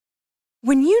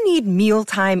When you need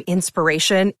mealtime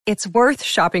inspiration, it's worth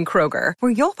shopping Kroger,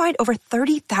 where you'll find over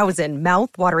 30,000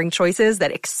 mouth-watering choices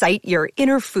that excite your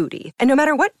inner foodie. And no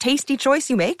matter what tasty choice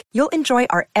you make, you'll enjoy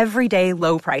our everyday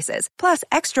low prices, plus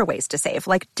extra ways to save,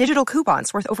 like digital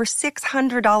coupons worth over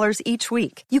 $600 each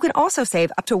week. You can also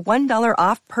save up to $1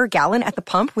 off per gallon at the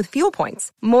pump with fuel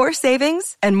points. More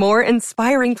savings and more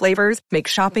inspiring flavors make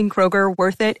shopping Kroger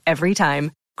worth it every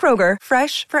time. Kroger,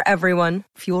 fresh for everyone.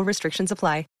 Fuel restrictions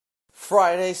apply.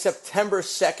 Friday, September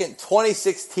 2nd,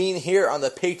 2016, here on the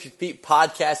Patriots Beat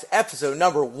Podcast, episode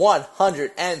number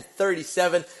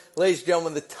 137. Ladies and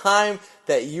gentlemen, the time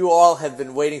that you all have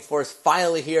been waiting for is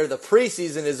finally here. The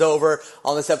preseason is over.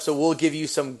 On this episode, we'll give you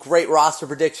some great roster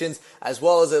predictions, as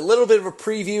well as a little bit of a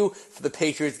preview for the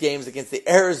Patriots games against the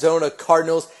Arizona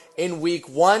Cardinals in Week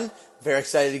 1. Very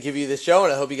excited to give you this show,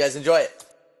 and I hope you guys enjoy it.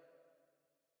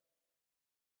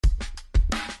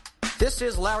 This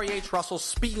is Larry H. Russell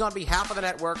speaking on behalf of the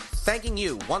network, thanking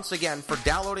you once again for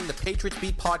downloading the Patriots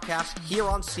Beat podcast here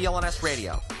on CLNS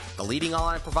Radio, the leading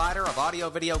online provider of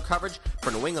audio-video coverage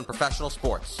for New England professional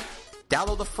sports.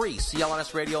 Download the free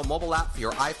CLNS Radio mobile app for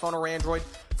your iPhone or Android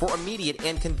for immediate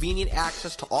and convenient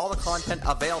access to all the content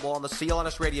available on the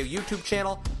CLNS Radio YouTube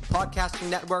channel, podcasting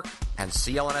network, and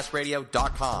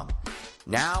clnsradio.com.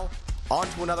 Now, on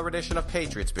to another edition of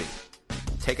Patriots Beat.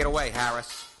 Take it away,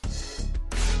 Harris.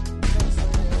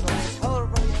 Hello,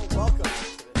 everybody, and welcome to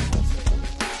this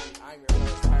episode. I'm your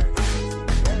host, Harry. Very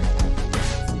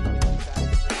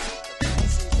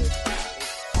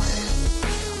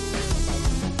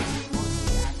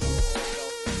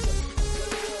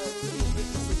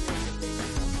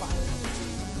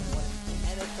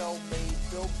NFL made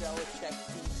Bill Belichick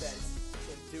defense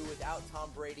can do without Tom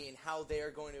Brady and how they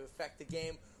are going to affect the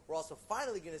game. We're also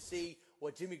finally going to see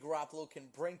what Jimmy Garoppolo can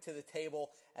bring to the table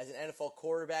as an NFL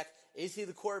quarterback. Is he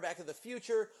the quarterback of the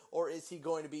future, or is he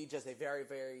going to be just a very,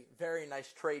 very, very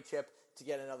nice trade chip to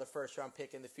get another first-round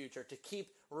pick in the future to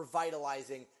keep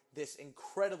revitalizing this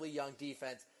incredibly young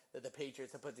defense that the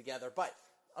Patriots have put together? But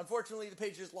unfortunately, the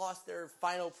Patriots lost their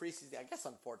final preseason,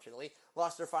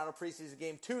 lost their final preseason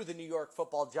game to the New York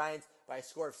Football Giants by a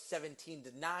score of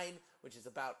 17-9, which is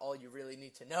about all you really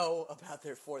need to know about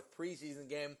their fourth preseason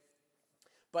game.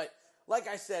 But like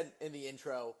I said in the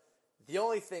intro, the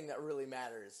only thing that really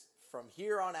matters from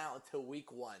here on out until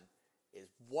week 1 is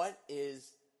what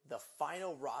is the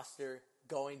final roster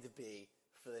going to be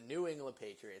for the New England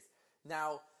Patriots.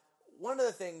 Now, one of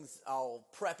the things I'll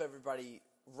prep everybody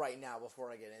right now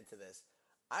before I get into this,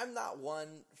 I'm not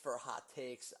one for hot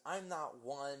takes. I'm not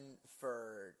one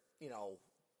for,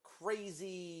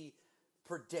 crazy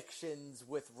predictions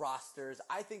with rosters.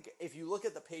 I think if you look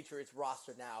at the Patriots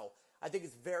roster now, I think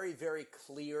it's very, very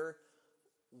clear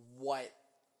what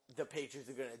the Patriots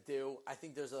are going to do. I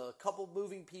think there's a couple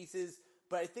moving pieces,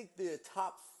 but I think the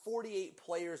top 48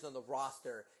 players on the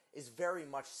roster is very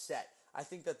much set. I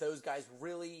think that those guys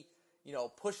really,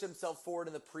 pushed themselves forward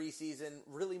in the preseason,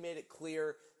 really made it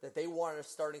clear that they wanted a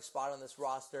starting spot on this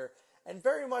roster, and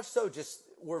very much so just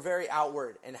were very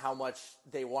outward in how much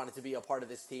they wanted to be a part of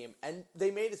this team, and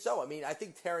they made it so. I mean, I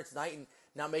think Terrence Knighton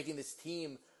not making this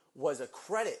team was a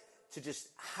credit to just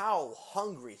how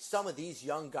hungry some of these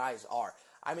young guys are.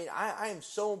 I mean, I am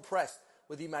so impressed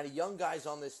with the amount of young guys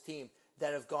on this team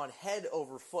that have gone head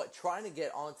over foot trying to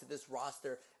get onto this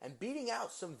roster and beating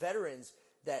out some veterans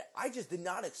that I just did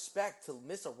not expect to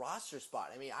miss a roster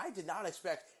spot. I mean, I did not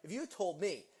expect, if you had told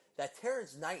me that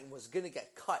Terrence Knighton was going to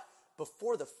get cut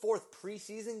before the fourth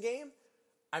preseason game,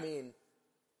 I mean,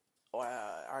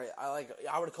 I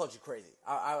would have called you crazy.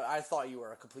 I thought you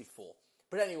were a complete fool.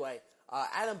 But anyway,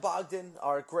 Adam Bogdan,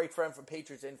 our great friend from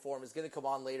Patriots Inform, is going to come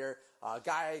on later.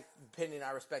 Guy opinion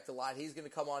I respect a lot. He's going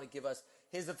to come on and give us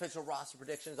his official roster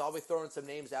predictions. I'll be throwing some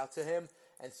names out to him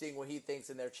and seeing what he thinks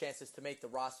and their chances to make the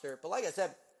roster. But like I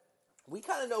said, we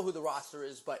kind of know who the roster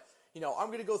is, but I'm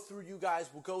going to go through you guys.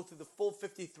 We'll go through the full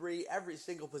 53, every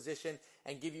single position,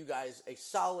 and give you guys a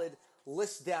solid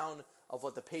list down of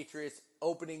what the Patriots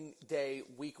opening day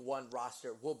week 1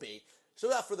 roster will be. So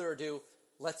without further ado,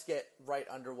 let's get right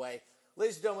underway.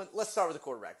 Ladies and gentlemen, let's start with the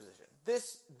quarterback position.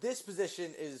 This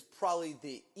position is probably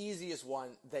the easiest one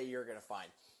that you're going to find.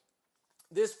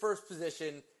 This first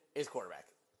position is quarterback.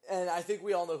 And I think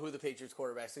we all know who the Patriots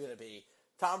quarterbacks are going to be.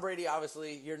 Tom Brady,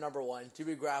 obviously, you're number 1.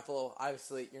 Jimmy Garoppolo,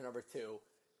 obviously, you're number 2.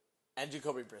 And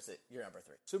Jacoby Brissett, you're number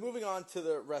 3. So moving on to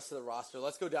the rest of the roster,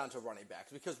 let's go down to running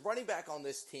backs. Because running back on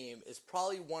this team is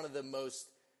probably one of the most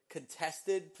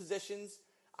contested positions,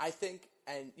 I think.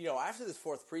 And, after this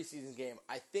fourth preseason game,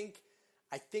 I think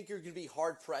you're going to be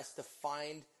hard-pressed to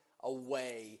find a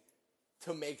way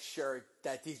to make sure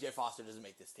that DJ Foster doesn't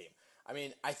make this team. I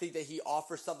mean, I think that he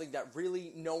offers something that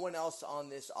really no one else on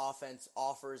this offense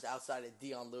offers outside of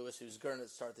Dion Lewis, who's going to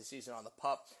start the season on the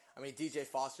pup. I mean, DJ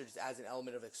Foster just adds an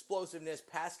element of explosiveness,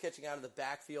 pass catching out of the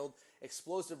backfield,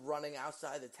 explosive running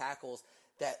outside the tackles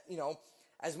that,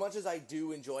 as much as I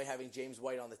do enjoy having James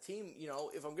White on the team,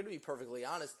 if I'm going to be perfectly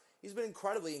honest, he's been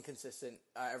incredibly inconsistent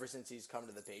ever since he's come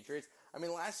to the Patriots. I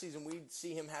mean, last season we'd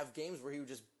see him have games where he would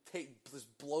just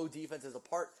blow defenses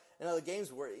apart, and other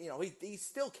games where he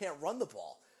still can't run the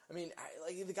ball. I mean,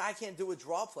 the guy can't do a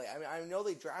draw play. I mean, I know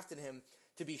they drafted him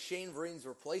to be Shane Vereen's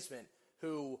replacement,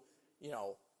 who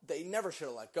they never should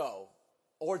have let go,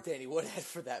 or Danny Woodhead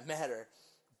for that matter.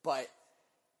 But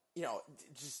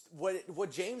just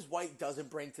what James White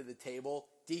doesn't bring to the table,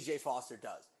 DJ Foster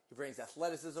does. He brings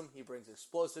athleticism, he brings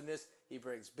explosiveness, he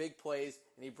brings big plays,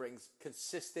 and he brings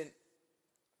consistent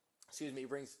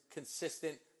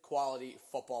quality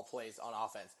football plays on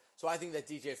offense. So I think that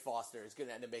DJ Foster is going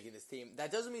to end up making this team.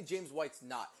 That doesn't mean James White's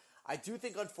not. I do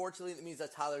think, unfortunately, that means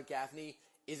that Tyler Gaffney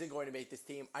isn't going to make this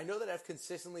team. I know that I've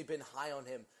consistently been high on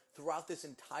him throughout this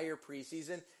entire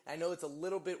preseason. I know it's a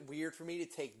little bit weird for me to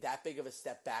take that big of a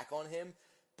step back on him,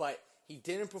 but he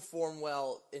didn't perform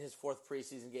well in his fourth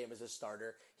preseason game as a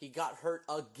starter. He got hurt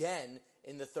again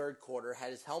in the third quarter, had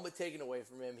his helmet taken away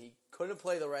from him. He couldn't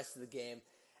play the rest of the game.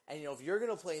 And, if you're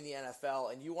going to play in the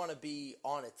NFL and you want to be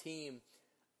on a team,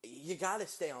 you got to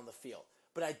stay on the field.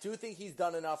 But I do think he's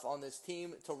done enough on this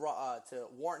team to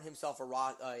warrant himself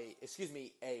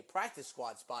a practice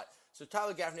squad spot. So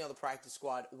Tyler Gaffney on the practice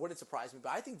squad wouldn't surprise me.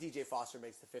 But I think DJ Foster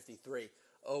makes the 53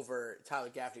 over Tyler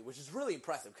Gaffney, which is really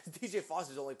impressive because DJ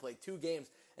Foster's only played 2 games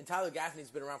and Tyler Gaffney's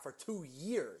been around for 2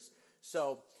 years.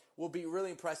 So will be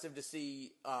really impressive to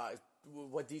see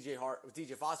what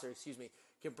DJ Foster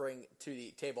can bring to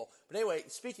the table. But anyway,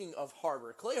 speaking of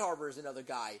Harbor, Clay Harbor is another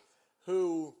guy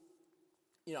who,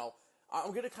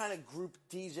 I'm going to kind of group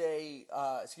Clay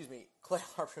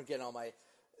Harbor. I'm getting all my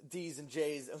D's and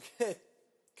J's. I'm going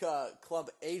to clump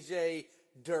AJ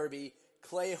Derby,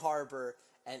 Clay Harbor,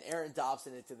 and Aaron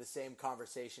Dobson into the same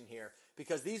conversation here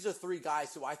because these are 3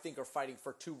 guys who I think are fighting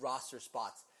for 2 roster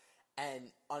spots.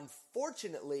 And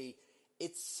unfortunately,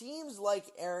 it seems like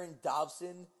Aaron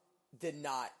Dobson did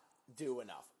not do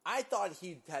enough. I thought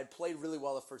he had played really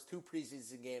well the first 2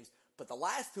 preseason games, but the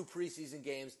last 2 preseason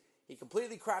games, he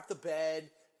completely crapped the bed,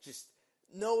 just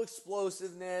no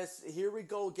explosiveness. Here we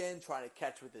go again, trying to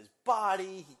catch with his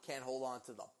body. He can't hold on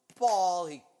to the ball.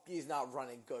 He's not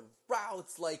running good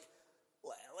routes.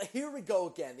 Here we go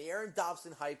again. The Aaron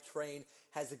Dobson hype train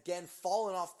has again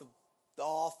fallen off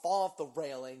the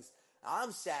railings.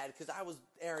 I'm sad because I was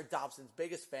Aaron Dobson's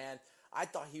biggest fan. I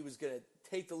thought he was going to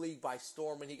take the league by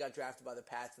storm when he got drafted by the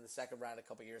Pats in the second round a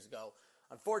couple years ago.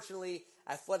 Unfortunately,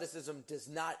 athleticism does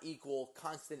not equal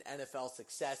constant NFL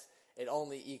success. It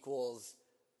only equals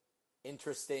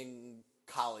interesting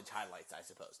college highlights, I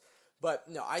suppose. But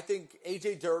no, I think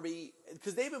AJ Derby,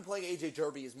 because they've been playing AJ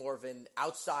Derby as more of an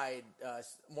outside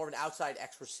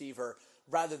X receiver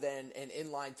rather than an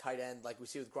inline tight end like we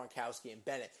see with Gronkowski and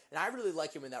Bennett. And I really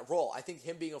like him in that role. I think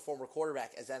him being a former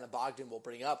quarterback, as Anna Bogdan will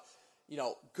bring up,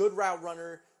 good route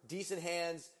runner, decent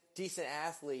hands, decent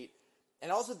athlete.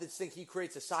 And also just think he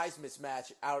creates a size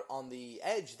mismatch out on the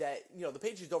edge that, the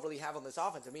Patriots don't really have on this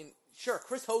offense. I mean, sure,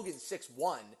 Chris Hogan's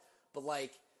 6'1", but 6'1"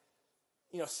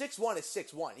 is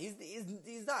 6'1".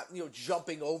 He's not,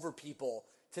 jumping over people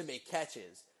to make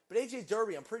catches. But AJ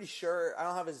Derby, I'm pretty sure, I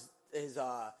don't have his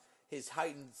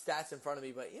height and stats in front of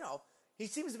me, but, he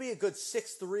seems to be a good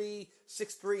 6'3",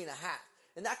 6'3 and a half.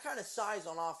 And that kind of size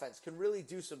on offense can really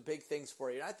do some big things for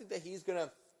you. And I think that he's going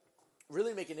to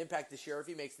really make an impact this year if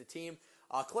he makes the team.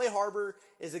 Clay Harbor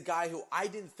is a guy who I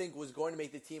didn't think was going to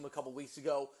make the team a couple weeks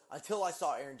ago until I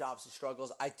saw Aaron Dobson's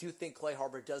struggles. I do think Clay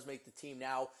Harbor does make the team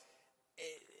now.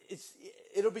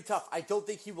 It'll be tough. I don't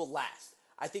think he will last.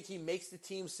 I think he makes the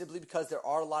team simply because there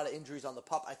are a lot of injuries on the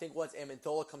pup. I think once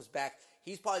Amendola comes back,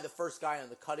 he's probably the first guy on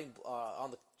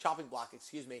the chopping block,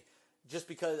 just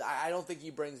because I don't think he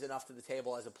brings enough to the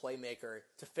table as a playmaker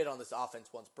to fit on this offense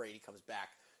once Brady comes back.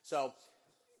 So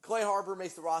Clay Harbor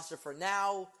makes the roster for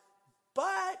now,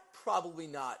 but probably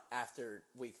not after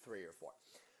week 3 or 4.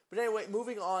 But anyway,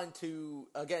 moving on to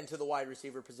the wide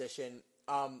receiver position.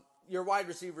 Your wide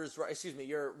receivers,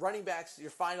 your running backs,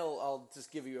 I'll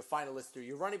just give you a final list through.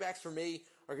 Your running backs for me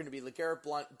are going to be LeGarrette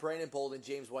Blount, Brandon Bolden,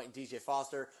 James White, and DJ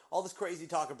Foster. All this crazy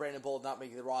talk of Brandon Bolden not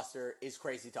making the roster is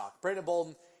crazy talk. Brandon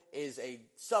Bolden is a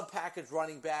sub-package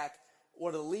running back,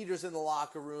 one of the leaders in the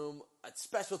locker room, a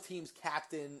special teams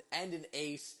captain, and an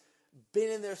ace.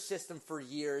 Been in their system for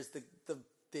years.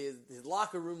 The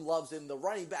locker room loves him. The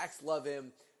running backs love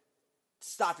him.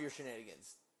 Stop your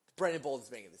shenanigans. Brandon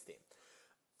Bolden's making this team.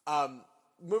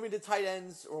 Moving to tight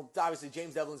ends, obviously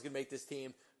James Devlin's going to make this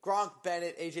team. Gronk,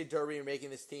 Bennett, A.J. Derby are making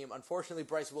this team. Unfortunately,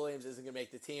 Bryce Williams isn't going to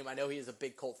make the team. I know he has a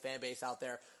big Colt fan base out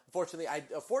there. Fortunately,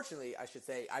 I should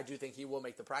say, I do think he will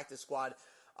make the practice squad.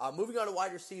 Moving on to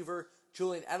wide receiver,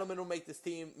 Julian Edelman will make this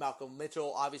team. Malcolm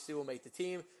Mitchell obviously will make the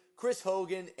team. Chris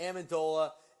Hogan,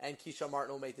 Amendola, and Keyshawn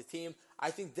Martin will make the team.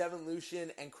 I think Devin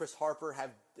Lucien and Chris Harper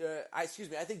I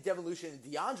think Devin Lucien and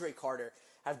DeAndre Carter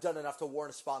have done enough to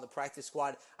warrant a spot on the practice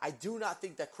squad. I do not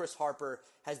think that Chris Harper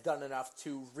has done enough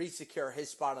to re-secure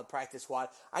his spot on the practice squad.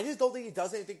 I just don't think he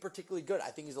does anything particularly good. I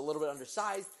think he's a little bit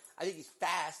undersized. I think he's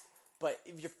fast, but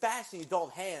if you're fast and you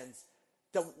don't have hands,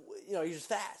 you're just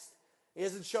fast. He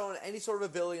hasn't shown any sort of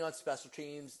ability on special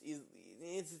teams.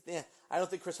 I don't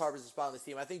think Chris Harper's a spot on this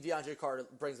team. I think DeAndre Carter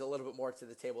brings a little bit more to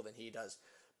the table than he does.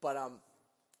 But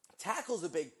tackle's a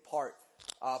big part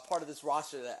of this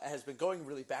roster that has been going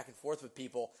really back and forth with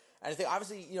people. And I think,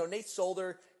 obviously, Nate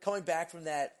Solder coming back from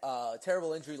that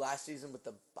terrible injury last season with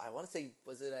I want to say,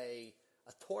 was it a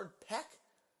torn pec?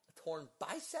 A torn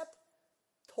bicep?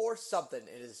 Tore something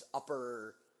in his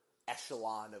upper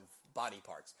echelon of body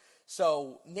parts.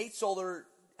 So Nate Solder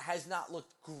has not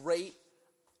looked great.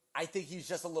 I think he's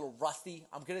just a little rusty.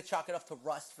 I'm going to chalk it up to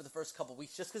rust for the first couple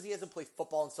weeks just because he hasn't played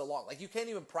football in so long. Like, you can't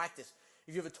even practice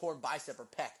if you have a torn bicep or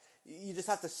pec. You just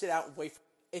have to sit out and wait for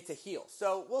it to heal.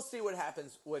 So we'll see what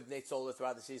happens with Nate Solder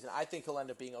throughout the season. I think he'll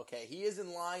end up being okay. He is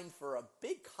in line for a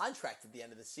big contract at the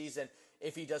end of the season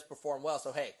if he does perform well.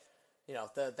 So, hey,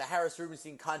 the Harris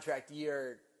Rubenstein contract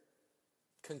year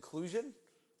conclusion?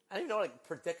 I don't even know,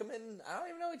 predicament? I don't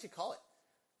even know what you call it.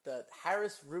 The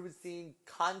Harris Rubenstein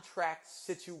contract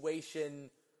situation,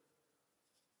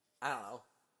 I don't know.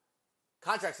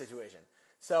 Contract situation.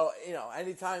 So,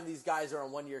 anytime these guys are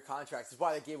on one-year contracts, that's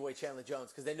why they gave away Chandler Jones,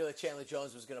 because they knew that Chandler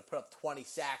Jones was going to put up 20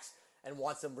 sacks and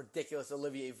want some ridiculous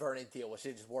Olivier Vernon deal, which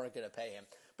they just weren't going to pay him.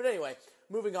 But anyway,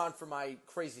 moving on from my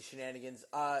crazy shenanigans,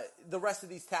 the rest of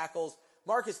these tackles,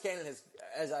 Marcus Cannon has,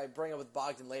 as I bring up with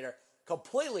Bogdan later,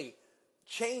 completely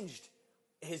changed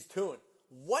his tune.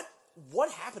 What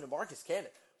happened to Marcus Cannon?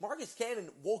 Marcus Cannon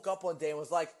woke up one day and was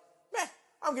like,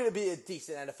 I'm going to be a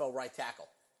decent NFL right tackle.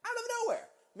 Out of nowhere.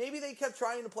 Maybe they kept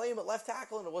trying to play him at left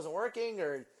tackle and it wasn't working,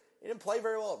 or he didn't play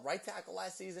very well at right tackle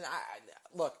last season.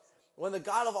 Look, when the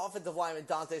god of offensive lineman,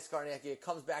 Dante Scarnecchia,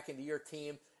 comes back into your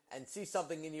team and sees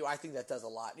something in you, I think that does a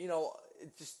lot.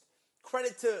 Just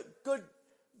credit to good,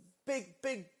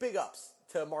 big ups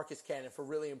to Marcus Cannon for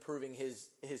really improving his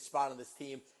spot on this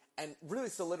team and really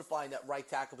solidifying that right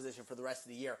tackle position for the rest of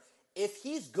the year. If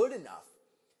he's good enough,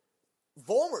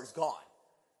 Vollmer's gone.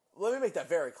 Let me make that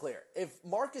very clear. If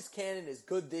Marcus Cannon is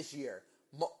good this year,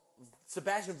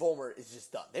 Sebastian Vollmer is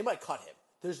just done. They might cut him.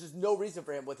 There's just no reason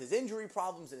for him. With his injury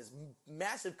problems and his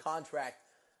massive contract,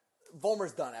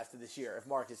 Vollmer's done after this year if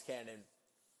Marcus Cannon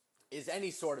is any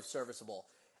sort of serviceable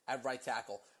at right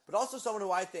tackle. But also someone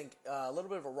who I think, a little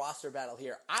bit of a roster battle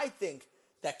here, I think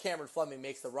that Cameron Fleming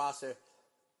makes the roster,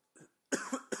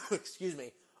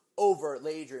 over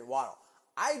Adrian Waddle.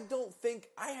 I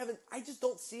just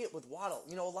don't see it with Waddle.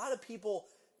 A lot of people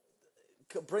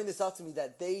bring this up to me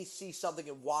that they see something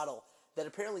in Waddle that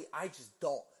apparently I just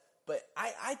don't. But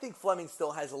I think Fleming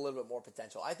still has a little bit more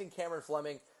potential. I think Cameron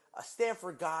Fleming, a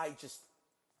Stanford guy, just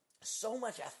so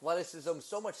much athleticism,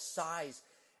 so much size.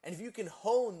 And if you can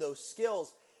hone those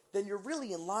skills, then you're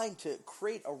really in line to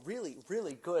create a really,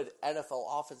 really good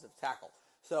NFL offensive tackle.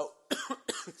 So,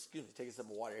 excuse me, take a sip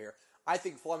of water here. I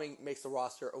think Fleming makes the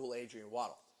roster over Adrian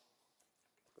Waddle.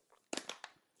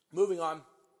 Moving on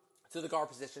to the guard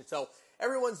position. So,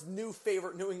 everyone's new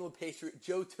favorite New England Patriot,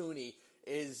 Joe Thuney,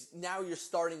 is now your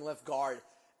starting left guard.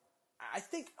 I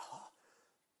think,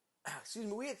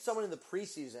 we had someone in the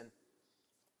preseason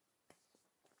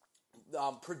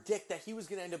predict that he was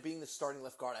going to end up being the starting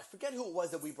left guard. I forget who it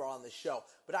was that we brought on this show,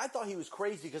 but I thought he was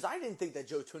crazy because I didn't think that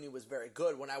Joe Thuney was very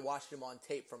good when I watched him on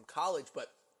tape from college,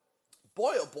 but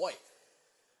boy, oh boy,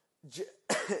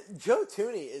 Joe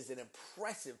Thuney is an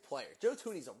impressive player. Joe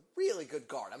Thuney's a really good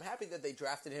guard. I'm happy that they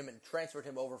drafted him and transferred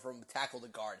him over from tackle to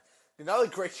guard. Another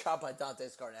great job by Dante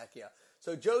Scarnecchia.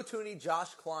 So Joe Thuney, Josh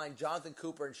Klein, Jonathan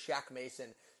Cooper, and Shaq Mason,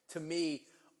 to me,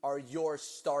 are your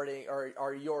starting or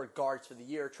are your guards for the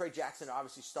year. Trey Jackson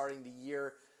obviously starting the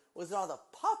year. Was it on the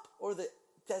PUP or the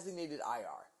designated IR?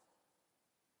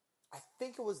 I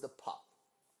think it was the PUP.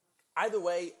 Either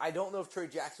way, I don't know if Trey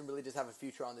Jackson really does have a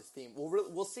future on this team.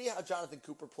 We'll see how Jonathan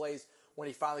Cooper plays when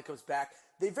he finally comes back.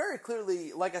 They very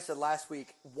clearly, like I said last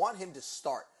week, want him to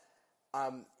start.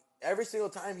 Every single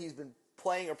time he's been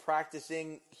playing or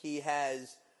practicing, he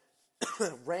has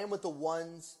ran with the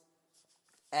ones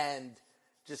and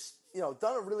just,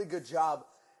 done a really good job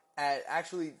at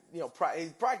actually, he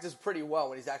practiced pretty well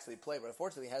when he's actually played, but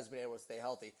unfortunately he hasn't been able to stay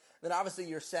healthy. Then obviously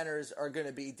your centers are going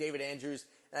to be David Andrews,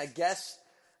 and I guess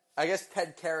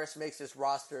Ted Karras makes this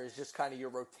roster as just kind of your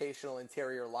rotational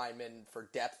interior lineman for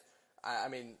depth. I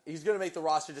mean, he's going to make the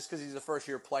roster just because he's a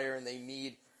first-year player and they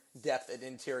need depth at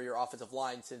interior offensive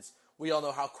line, since we all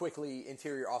know how quickly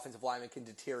interior offensive linemen can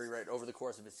deteriorate over the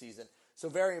course of a season. So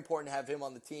very important to have him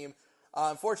on the team.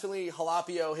 Unfortunately,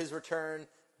 Jalapio, his return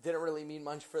didn't really mean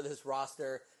much for this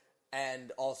roster.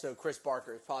 And also, Chris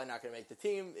Barker is probably not going to make the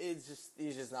team. He's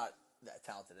just not that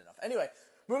talented enough. Anyway,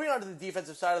 moving on to the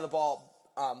defensive side of the ball.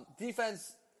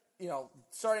 Defense,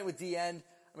 starting with D-end,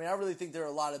 I mean, I don't really think there are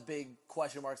a lot of big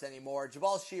question marks anymore.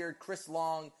 Jabal Sheard, Chris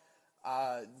Long,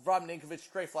 Rob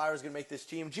Ninkovich, Trey Flowers is going to make this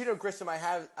team. Gino Grissom,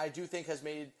 I do think has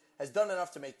done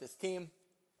enough to make this team.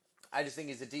 I just think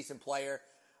he's a decent player.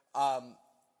 I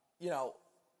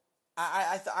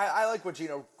like what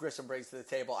Gino Grissom brings to the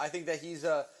table. I think that he's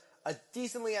a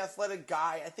decently athletic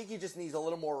guy. I think he just needs a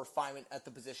little more refinement at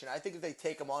the position. I think if they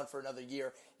take him on for another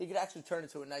year, he could actually turn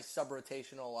into a nice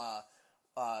sub-rotational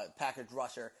package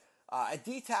rusher. At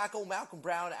D-tackle, Malcolm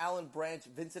Brown, Alan Branch,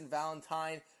 Vincent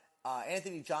Valentine,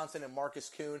 Anthony Johnson, and Marcus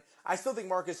Kuhn. I still think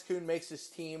Marcus Kuhn makes this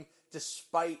team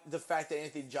despite the fact that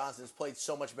Anthony Johnson has played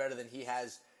so much better than he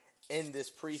has in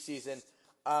this preseason.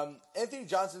 Anthony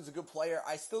Johnson's a good player.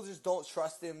 I still just don't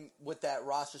trust him with that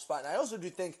roster spot. And I also do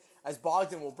think, as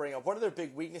Bogdan will bring up, one of their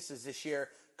big weaknesses this year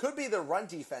could be their run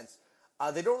defense.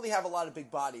 They don't really have a lot of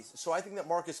big bodies. So I think that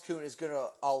Marcus Kuhn is going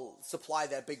to supply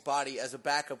that big body as a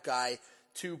backup guy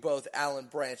to both Alan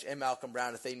Branch and Malcolm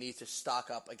Brown if they need to stock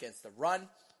up against the run.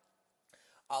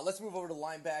 Let's move over to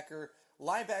linebacker.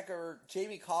 Linebacker,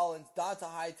 Jamie Collins, Donta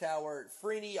Hightower.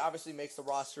 Freeney obviously makes the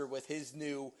roster with his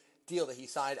new deal that he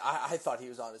signed. I thought he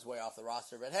was on his way off the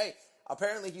roster, but hey,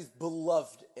 apparently he's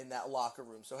beloved in that locker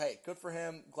room. So hey, good for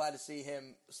him. Glad to see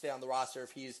him stay on the roster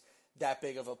if he's that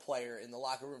big of a player in the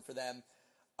locker room for them.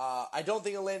 I don't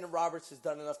think Landon Roberts has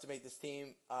done enough to make this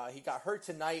team. He got hurt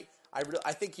tonight.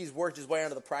 I think he's worked his way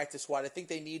onto the practice squad. I think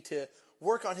they need to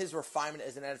work on his refinement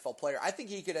as an NFL player. I think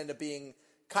he could end up being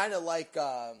kind of like,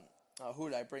 who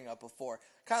did I bring up before?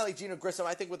 Kind of like Gino Grissom.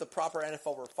 I think with the proper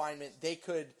NFL refinement, they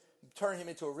could turn him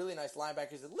into a really nice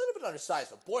linebacker. He's a little bit undersized,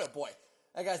 but boy, oh boy,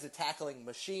 that guy's a tackling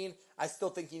machine. I still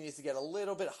think he needs to get a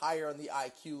little bit higher on the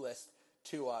IQ list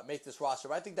to make this roster.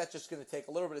 But I think that's just going to take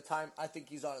a little bit of time. I think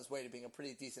he's on his way to being a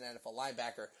pretty decent NFL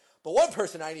linebacker. But one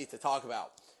person I need to talk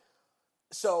about.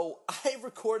 So I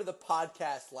recorded the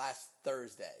podcast last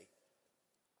Thursday.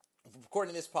 I'm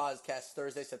recording this podcast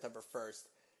Thursday, September 1st,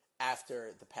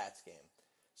 after the Pats game.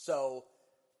 So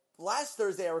last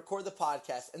Thursday I recorded the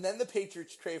podcast, and then the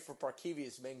Patriots trade for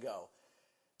Barkevious Mingo.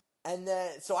 And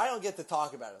then, so I don't get to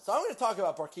talk about it. So I'm going to talk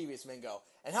about Barkevious Mingo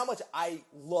and how much I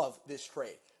love this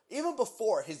trade. Even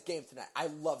before his game tonight, I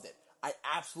loved it. I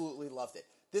absolutely loved it.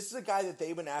 This is a guy that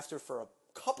they've been after for a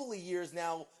couple of years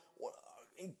now.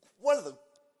 One of the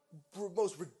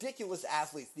most ridiculous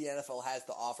athletes the NFL has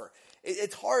to offer.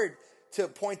 It's hard to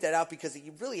point that out because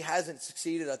he really hasn't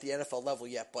succeeded at the NFL level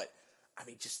yet. But, I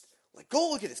mean, just go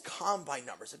look at his combine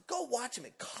numbers and go watch him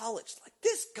in college.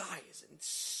 This guy is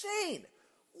insane.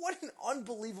 What an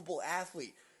unbelievable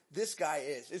athlete this guy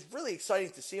is. It's really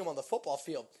exciting to see him on the football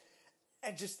field.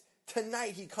 And just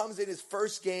tonight, he comes in his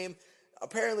first game.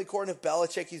 Apparently, according to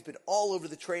Belichick, he's been all over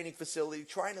the training facility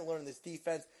trying to learn this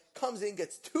defense. Comes in,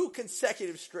 gets 2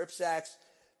 consecutive strip sacks.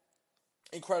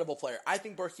 Incredible player. I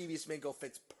think Barkevious Mingo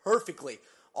fits perfectly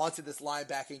onto this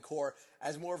linebacking core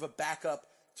as more of a backup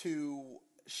to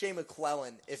Shea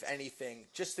McClellan, if anything,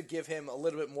 just to give him a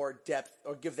little bit more depth,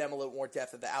 or give them a little more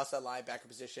depth at the outside linebacker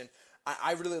position.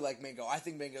 I really like Mingo. I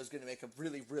think Mingo is going to make a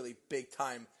really, really big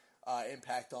time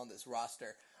impact on this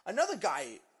roster. Another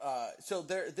guy, so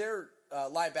their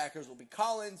linebackers will be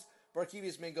Collins,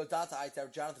 Barkevious Mingo, Donta Hightower,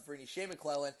 Jonathan Freeney, Shea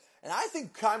McClellan, and I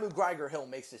think Kaimu Greiger-Hill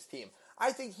makes this team.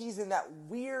 I think he's in that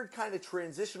weird kind of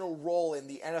transitional role in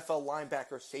the NFL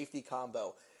linebacker safety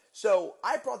combo. So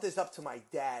I brought this up to my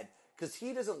dad because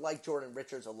he doesn't like Jordan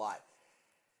Richards a lot.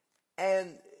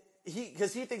 And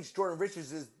because he thinks Jordan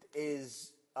Richards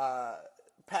is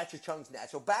Patrick Chung's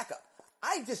natural backup.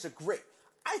 I disagree.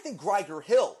 I think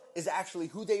Greiger-Hill is actually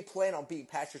who they plan on being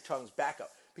Patrick Chung's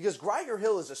backup. Because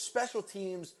Greiger-Hill is a special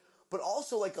teams, but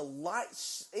also like a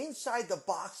inside the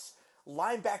box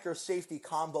linebacker safety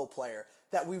combo player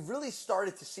that we really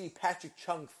started to see Patrick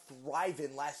Chung thrive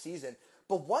in last season.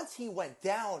 But once he went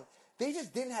down, they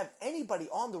just didn't have anybody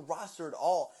on the roster at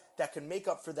all that could make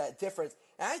up for that difference.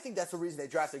 And I think that's the reason they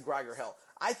drafted Greiger-Hill.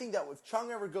 I think that if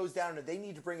Chung ever goes down and they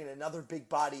need to bring in another big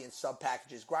body in sub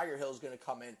packages, Greiger-Hill is going to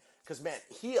come in Because, man,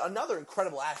 another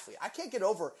incredible athlete. I can't get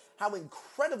over how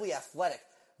incredibly athletic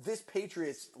this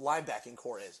Patriots linebacking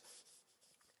core is.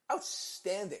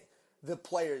 Outstanding, the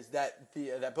players that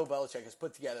Bill Belichick has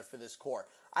put together for this core.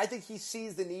 I think he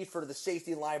sees the need for the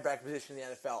safety and linebacker position in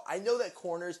the NFL. I know that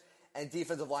corners and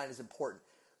defensive line is important,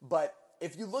 but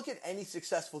if you look at any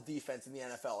successful defense in the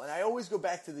NFL, and I always go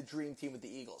back to the dream team with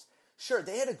the Eagles, sure,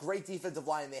 they had a great defensive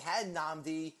line. They had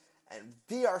Namdi and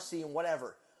DRC and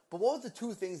whatever, but what were the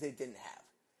two things they didn't have?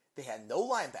 They had no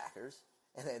linebackers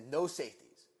and they had no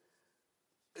safeties.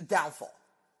 Downfall.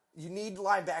 You need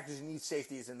linebackers, you need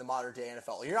safeties in the modern day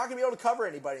NFL. You're not going to be able to cover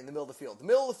anybody in the middle of the field. The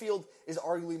middle of the field is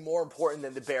arguably more important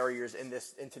than the barriers in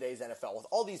today's NFL. With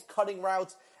all these cutting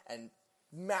routes and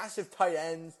massive tight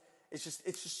ends, it's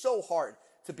just so hard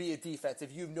to be a defense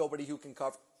if you have nobody who can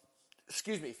cover.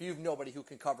 If you have nobody who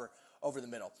can cover over the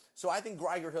middle. So I think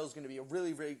Geiger Hill is going to be a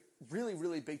really, really, really,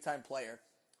 really big time player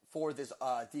for this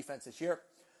defense this year.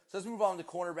 So let's move on to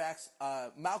cornerbacks.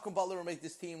 Malcolm Butler will make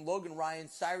this team. Logan Ryan,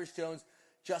 Cyrus Jones,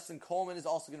 Justin Coleman is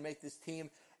also going to make this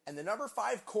team. And the number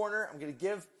 5 corner, I'm going to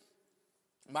give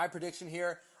my prediction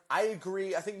here. I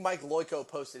agree. I think Mike Loico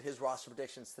posted his roster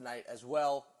predictions tonight as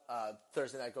well,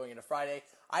 Thursday night going into Friday.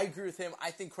 I agree with him. I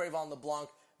think Crevon LeBlanc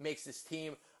makes this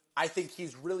team. I think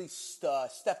he's really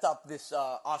stepped up this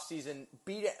offseason,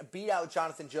 beat out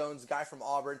Jonathan Jones, a guy from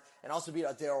Auburn, and also beat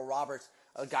out Darryl Roberts,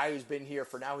 a guy who's been here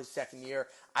for now his second year.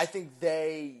 I think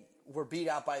they were beat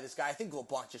out by this guy. I think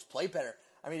LeBlanc just played better.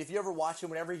 I mean, if you ever watch him,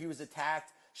 whenever he was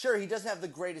attacked, sure, he doesn't have the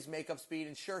greatest makeup speed,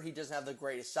 and sure, he doesn't have the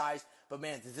greatest size, but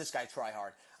man, does this guy try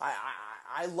hard.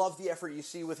 I love the effort you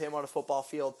see with him on a football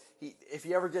field. If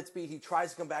he ever gets beat, he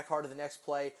tries to come back hard to the next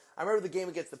play. I remember the game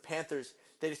against the Panthers.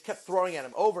 They just kept throwing at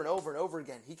him over and over and over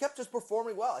again. He kept just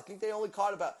performing well. I think they only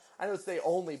caught I know it's they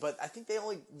only, but I think they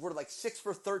only were like 6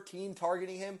 for 13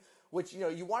 targeting him, which,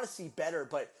 you want to see better,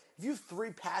 but if you have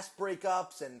 3 pass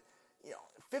breakups and,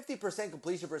 50%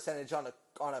 completion percentage on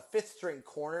a 5th string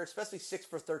corner, especially 6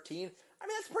 for 13. I mean,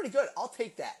 that's pretty good. I'll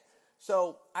take that.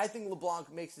 So I think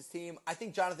LeBlanc makes his team. I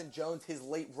think Jonathan Jones, his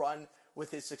late run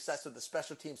with his success with the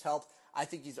special teams helped. I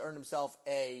think he's earned himself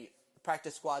a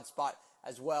practice squad spot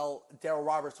as well. Darryl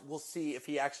Roberts, we'll see if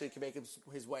he actually can make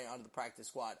his way onto the practice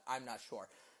squad. I'm not sure.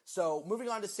 So moving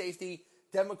on to safety,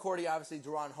 Devin McCourty, obviously,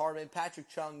 Duron Harmon, Patrick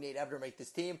Chung, Nate Ebner make this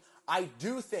team. I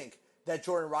do think that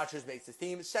Jordan Rodgers makes the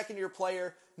team. Second-year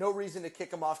player, no reason to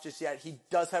kick him off just yet. He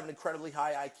does have an incredibly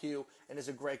high IQ and is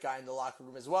a great guy in the locker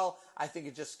room as well. I think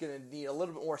it's just going to need a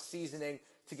little bit more seasoning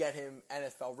to get him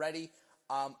NFL ready.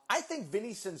 I think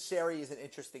Vinny Sunseri is an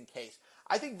interesting case.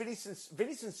 I think Vinny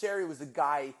Sunseri was the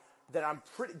guy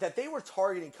that they were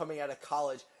targeting coming out of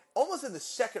college, almost in the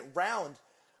second round,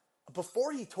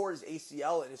 before he tore his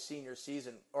ACL in his senior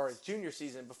season, or his junior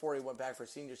season, before he went back for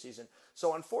his senior season.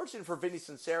 So unfortunate for Vinny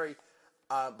Sunseri,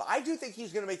 but I do think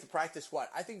he's going to make the practice squad.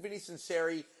 I think Vinny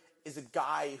Sunseri is a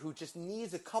guy who just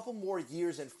needs a couple more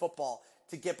years in football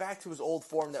to get back to his old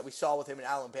form that we saw with him in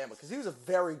Alabama, because he was a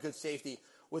very good safety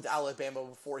with Alabama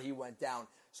before he went down.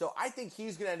 So I think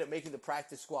he's going to end up making the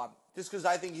practice squad, just because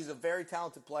I think he's a very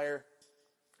talented player.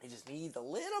 He just needs a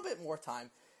little bit more time.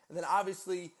 And then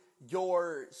obviously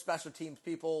your special teams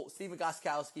people, Stephen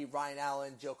Gostkowski, Ryan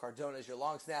Allen, Joe Cardona is your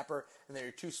long snapper, and then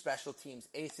your 2 special teams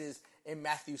aces in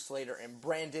Matthew Slater and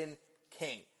Brandon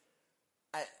King.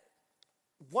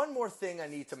 One more thing I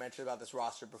need to mention about this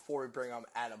roster before we bring on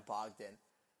Adam Bogdan.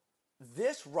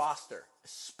 This roster,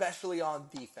 especially on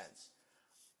defense,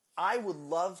 I would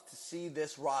love to see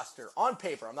this roster on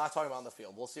paper. I'm not talking about on the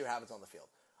field. We'll see what happens on the field.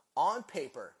 On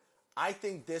paper, I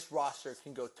think this roster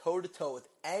can go toe-to-toe with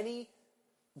any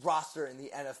roster in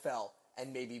the NFL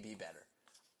and maybe be better.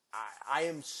 I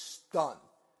am stunned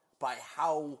by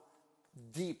how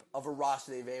deep of a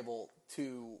roster they've been able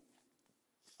to,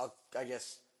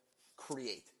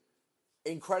 create.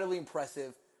 Incredibly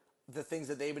impressive, the things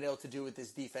that they've been able to do with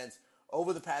this defense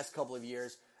over the past couple of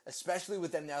years, especially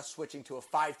with them now switching to a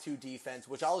 5-2 defense,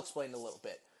 which I'll explain in a little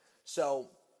bit. So,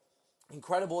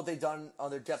 incredible what they've done on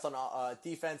their depth on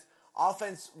defense.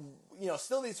 Offense,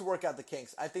 still needs to work out the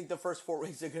kinks. I think the first 4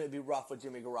 weeks are going to be rough with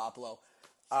Jimmy Garoppolo.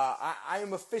 I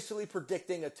am officially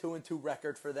predicting a 2-2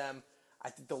 record for them.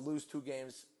 I think they'll lose 2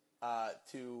 games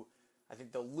I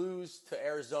think they'll lose to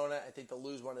Arizona. I think they'll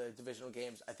lose one of the divisional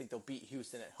games. I think they'll beat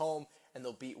Houston at home, and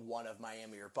they'll beat one of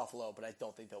Miami or Buffalo, but I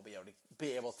don't think they'll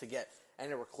be able to get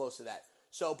anywhere close to that.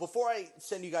 So before I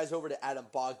send you guys over to Adam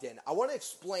Bogdan, I want to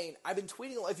explain. I've been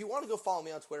tweeting. If you want to go follow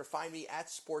me on Twitter, find me at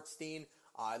Sportstein.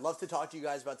 I'd love to talk to you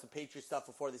guys about some Patriots stuff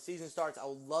before the season starts. I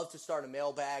would love to start a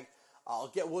mailbag.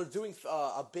 We're doing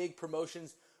a big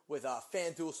promotions with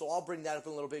FanDuel, so I'll bring that up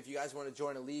in a little bit. If you guys want to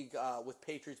join a league with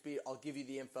Patriots Beat, I'll give you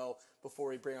the info before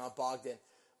we bring on Bogdan.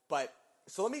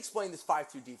 So let me explain this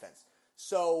 5-2 defense.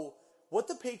 So what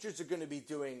the Patriots are going to be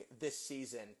doing this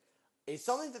season is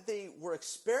something that they were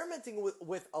experimenting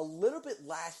with a little bit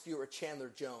last year with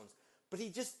Chandler Jones, but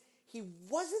he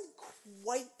wasn't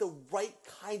quite the right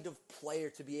kind of player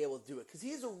to be able to do it, because he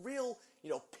is a real,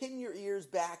 pin your ears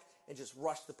back and just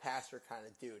rush the passer kind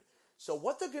of dude. So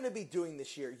what they're going to be doing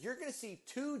this year, you're going to see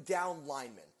 2 down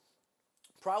linemen,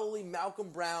 probably Malcolm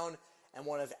Brown and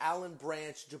one of Alan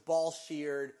Branch, Jabal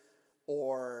Sheard,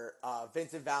 or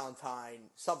Vincent Valentine,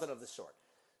 something of the sort.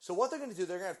 So what they're going to do,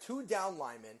 they're going to have 2 down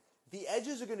linemen. The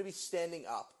edges are going to be standing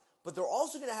up, but they're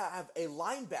also going to have a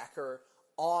linebacker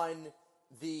on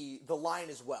the line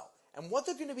as well. And what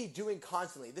they're going to be doing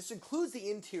constantly, this includes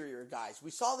the interior guys. We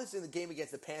saw this in the game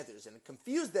against the Panthers, and it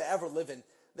confused the ever-living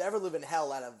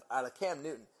hell out of Cam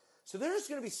Newton. So they're just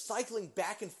going to be cycling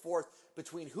back and forth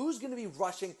between who's going to be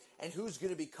rushing and who's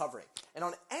going to be covering. And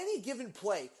on any given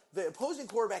play, the opposing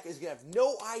quarterback is going to have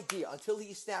no idea until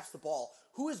he snaps the ball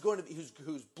who's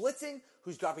blitzing,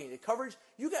 who's dropping into coverage.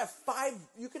 You could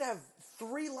have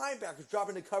 3 linebackers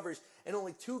dropping into coverage and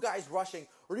only 2 guys rushing,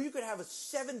 or you could have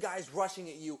 7 guys rushing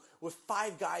at you with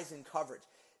 5 guys in coverage.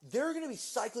 They're going to be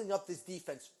cycling up this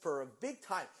defense for a big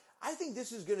time. I think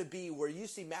this is going to be where you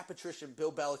see Matt Patricia and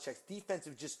Bill Belichick's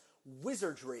defensive just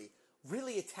wizardry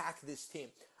really attack this team.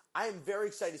 I am very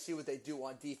excited to see what they do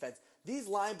on defense. These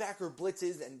linebacker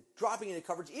blitzes and dropping into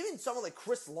coverage, even someone like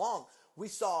Chris Long, we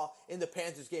saw in the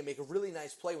Panthers game make a really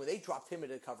nice play when they dropped him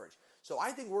into coverage. So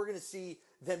I think we're going to see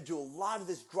them do a lot of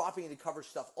this dropping into coverage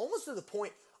stuff, almost to the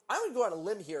point, I'm going to go out on a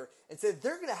limb here and say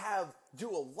they're going to do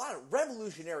a lot of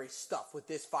revolutionary stuff with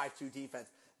this 5-2 defense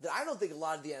that I don't think a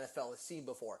lot of the NFL has seen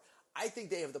before. I think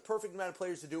they have the perfect amount of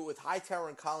players to do it, with Hightower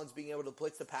and Collins being able to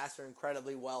blitz the passer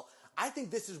incredibly well. I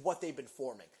think this is what they've been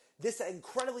forming. This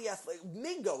incredibly athletic,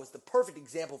 Mingo is the perfect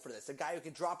example for this, a guy who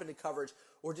can drop into coverage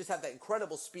or just have that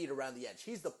incredible speed around the edge.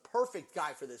 He's the perfect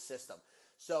guy for this system.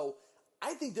 So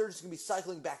I think they're just going to be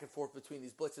cycling back and forth between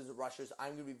these blitzes and rushers.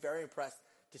 I'm going to be very impressed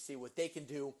to see what they can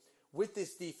do with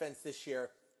this defense this year.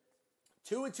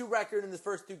 2-2 record in the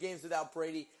first 2 games without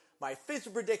Brady. My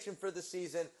official prediction for the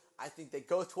season, I think they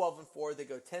go 12-4. They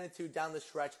go 10-2 down the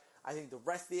stretch. I think the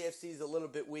rest of the AFC is a little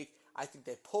bit weak. I think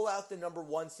they pull out the number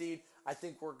 1 seed. I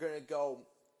think we're going to go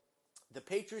the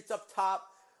Patriots up top.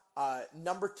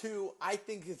 Number 2, I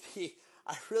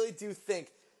really do think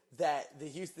that the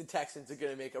Houston Texans are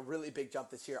going to make a really big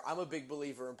jump this year. I'm a big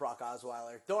believer in Brock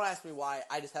Osweiler. Don't ask me why.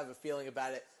 I just have a feeling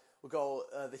about it. We'll go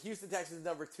the Houston Texans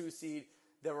number 2 seed.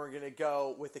 Then we're going to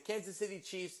go with the Kansas City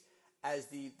Chiefs as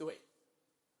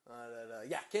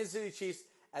Kansas City Chiefs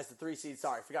as the 3 seed.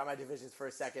 Sorry, forgot my divisions for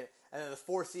a second. And then the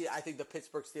 4 seed, I think the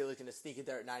Pittsburgh Steelers are going to sneak in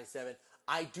there at 9-7.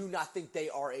 I do not think they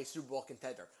are a Super Bowl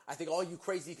contender. I think all you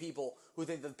crazy people who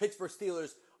think the Pittsburgh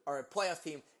Steelers are a playoff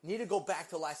team need to go back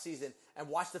to last season and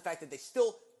watch the fact that they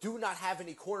still do not have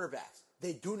any cornerbacks.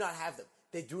 They do not have them.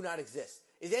 They do not exist.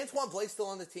 Is Antoine Blake still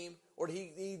on the team, or did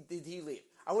he leave?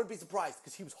 I wouldn't be surprised,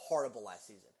 because he was horrible last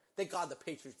season. Thank God the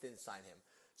Patriots didn't sign him.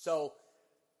 So,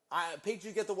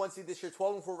 Patriots get the 1 seed this year,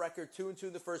 12-4 record, 2-2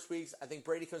 in the first weeks. I think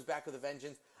Brady comes back with a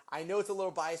vengeance. I know it's a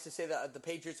little biased to say that the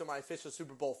Patriots are my official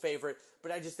Super Bowl favorite,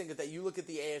 but I just think that you look at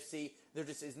the AFC, there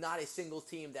just is not a single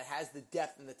team that has the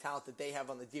depth and the talent that they have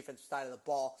on the defensive side of the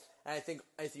ball. And I think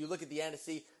if you look at the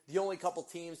NFC, the only couple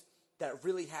teams that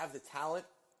really have the talent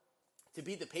to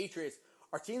beat the Patriots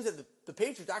are teams that the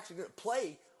Patriots actually going to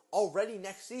play already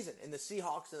next season, in the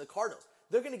Seahawks and the Cardinals.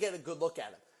 They're going to get a good look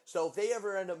at them. So if they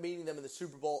ever end up meeting them in the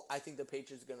Super Bowl, I think the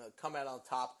Patriots are going to come out on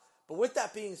top. But with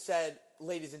that being said,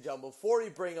 ladies and gentlemen, before we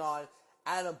bring on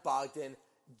Adam Bogdan,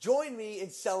 join me in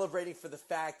celebrating for the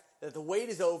fact that the wait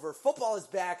is over. Football is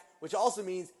back, which also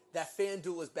means that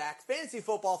FanDuel is back. Fantasy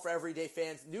football for everyday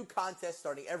fans. New contests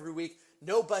starting every week.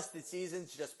 No busted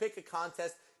seasons. Just pick a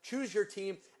contest, choose your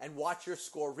team, and watch your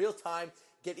score real time.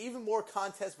 Get even more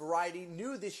contest variety,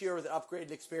 new this year with an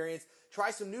upgraded experience.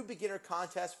 Try some new beginner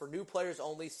contests for new players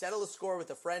only. Settle a score with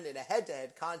a friend in a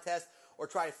head-to-head contest, or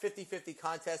try a 50-50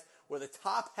 contest where the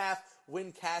top half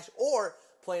win cash, or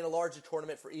play in a larger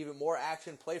tournament for even more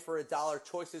action. Play for $1,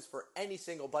 choices for any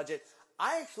single budget.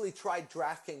 I actually tried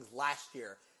DraftKings last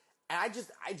year, and I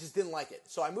just didn't like it.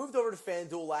 So I moved over to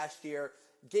FanDuel last year,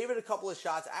 gave it a couple of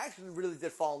shots. I actually really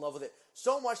did fall in love with it.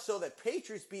 So much so that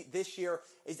Patriots Beat this year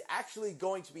is actually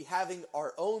going to be having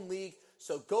our own league.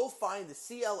 So go find the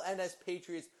CLNS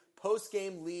Patriots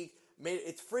post-game league.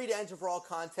 It's free to enter for all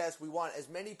contests. We want as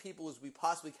many people as we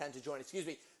possibly can to join.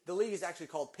 The league is actually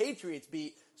called Patriots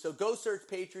Beat. So go search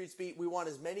Patriots Beat. We want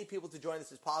as many people to join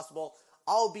this as possible.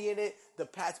 I'll be in it. The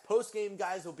Pats post-game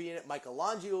guys will be in it.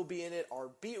 Michelangelo will be in it. Our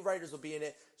beat writers will be in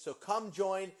it. So come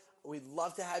join. We'd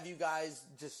love to have you guys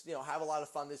just, have a lot of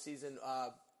fun this season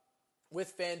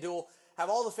with FanDuel. Have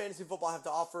all the fantasy football I have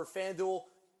to offer. FanDuel,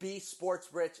 be sports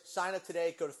rich. Sign up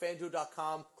today. Go to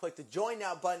FanDuel.com. Click the Join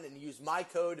Now button and use my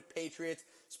code, Patriots.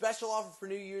 Special offer for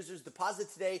new users.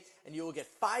 Deposit today, and you will get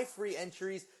 5 free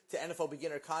entries to NFL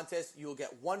Beginner Contest. You will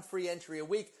get 1 free entry a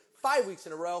week. 5 weeks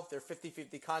in a row. They're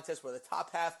 50-50 contests where the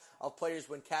top half of players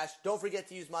win cash. Don't forget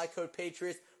to use my code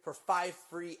Patriots for 5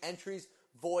 free entries.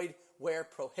 Void where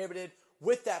prohibited.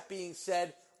 With that being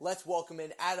said, let's welcome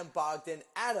in Adam Bogdan.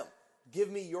 Adam,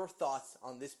 give me your thoughts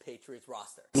on this Patriots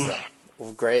roster.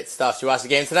 Well, great stuff. Did you watch the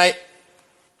game tonight?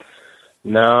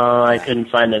 No, I couldn't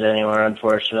find it anywhere,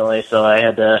 unfortunately, so I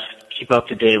had to keep up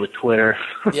to date with Twitter.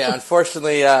 Yeah,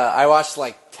 unfortunately, I watched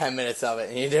like 10 minutes of it,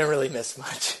 and you didn't really miss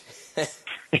much.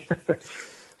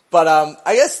 But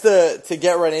I guess to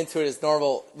get right into it as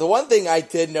normal, the one thing I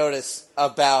did notice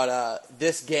about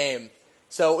this game,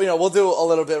 so we'll do a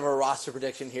little bit of a roster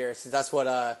prediction here, since that's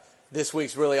what this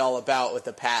week's really all about with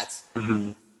the Pats.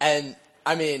 Mm-hmm. And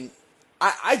I mean,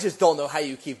 I just don't know how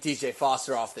you keep DJ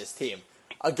Foster off this team.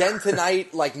 Again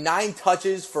tonight, like 9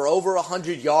 touches for over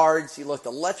 100 yards. He looked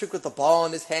electric with the ball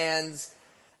in his hands.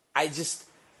 I don't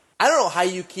know how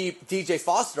you keep DJ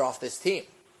Foster off this team.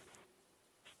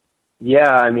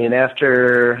 Yeah, I mean,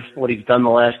 after what he's done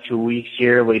the last 2 weeks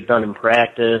here, what he's done in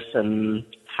practice, and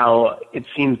how it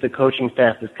seems the coaching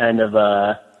staff has kind of,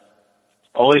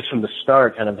 always from the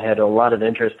start, kind of had a lot of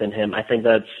interest in him. I think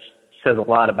that says a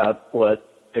lot about what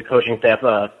the coaching staff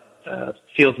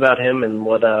feels about him and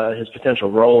what his potential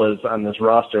role is on this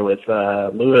roster, with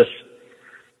Lewis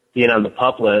being on the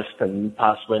PUP list and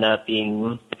possibly not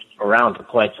being around for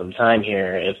quite some time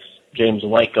here. If James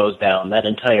White goes down, that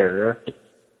entire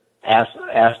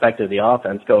aspect of the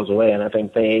offense goes away, and I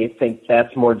think they think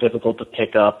that's more difficult to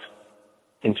pick up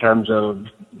in terms of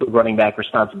the running back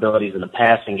responsibilities in the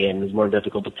passing game, is more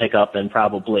difficult to pick up than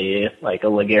probably like a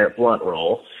LeGarrette Blount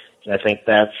role. And I think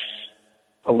that's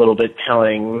a little bit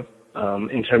telling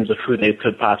in terms of who they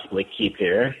could possibly keep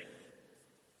here.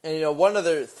 And, one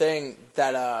other thing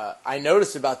that I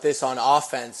noticed about this on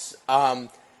offense,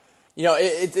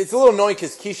 it's a little annoying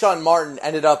because Keyshawn Martin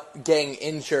ended up getting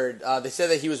injured. They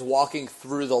said that he was walking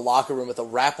through the locker room with a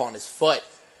wrap on his foot.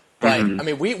 But, I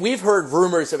mean, we've heard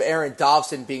rumors of Aaron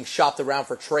Dobson being shopped around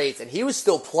for trades, and he was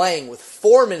still playing with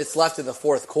 4 minutes left in the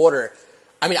fourth quarter.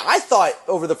 I mean, I thought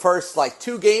over the first,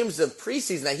 2 games of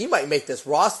preseason that he might make this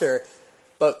roster,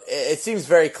 but it seems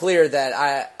very clear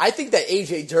that I think that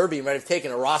A.J. Derby might have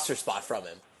taken a roster spot from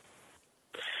him.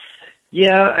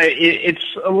 Yeah, it's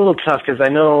a little tough because I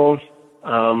know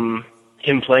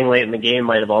him playing late in the game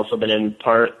might have also been in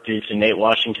part due to Nate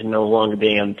Washington no longer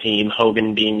being on the team,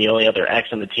 Hogan being the only other X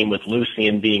on the team with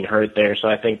Lucian being hurt there. So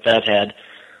I think that had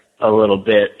a little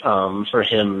bit for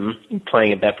him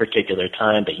playing at that particular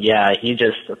time. But yeah,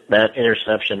 that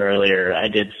interception earlier, I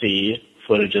did see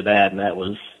footage of that, and that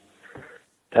was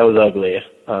ugly.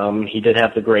 He did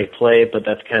have the great play, but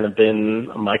that's kind of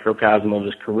been a microcosm of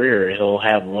his career. He'll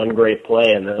have one great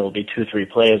play, and then there'll be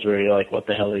 2-3 plays where you're like, what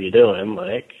the hell are you doing?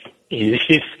 Like, he's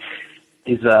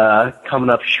coming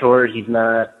up short. He's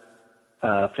not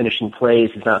finishing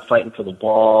plays. He's not fighting for the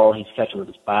ball. He's catching with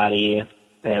his body.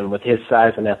 And with his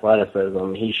size and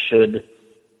athleticism, he should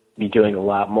be doing a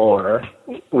lot more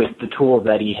with the tools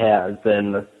that he has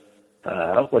than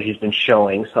what he's been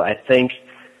showing. So I think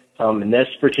in this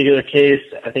particular case,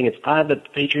 I think it's odd that the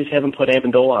Patriots haven't put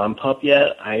Amendola on PUP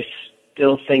yet. I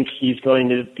still think he's going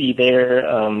to be there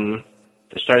to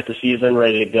start the season,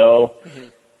 ready to go.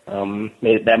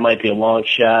 Mm-hmm. That might be a long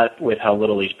shot with how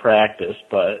little he's practiced,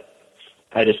 but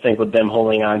I just think with them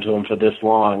holding on to him for this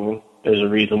long, there's a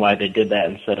reason why they did that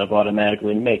instead of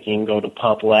automatically making him go to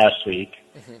PUP last week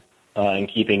and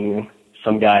keeping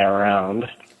some guy around.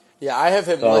 Yeah, I have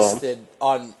him listed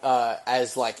on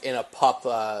as in a PUP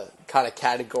kind of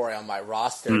category on my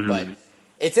roster, but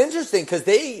it's interesting because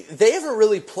they haven't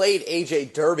really played A.J.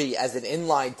 Derby as an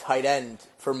inline tight end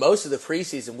for most of the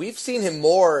preseason. We've seen him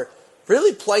more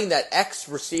really playing that X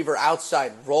receiver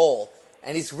outside role,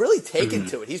 and he's really taken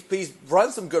to it. He's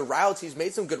run some good routes. He's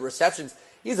made some good receptions.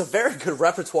 He has a very good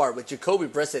repertoire with Jacoby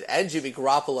Brissett and Jimmy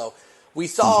Garoppolo. We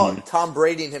saw Tom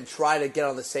Brady and him try to get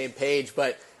on the same page,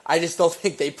 but I just don't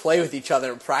think they play with each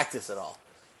other in practice at all.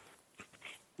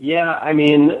 Yeah, I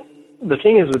mean, the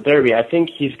thing is with Derby, I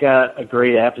think he's got a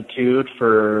great aptitude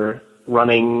for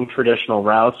running traditional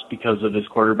routes because of his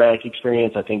quarterback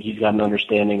experience. I think he's got an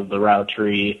understanding of the route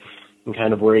tree and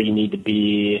kind of where you need to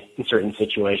be in certain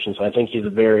situations. So I think he's a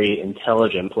very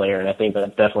intelligent player, and I think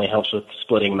that definitely helps with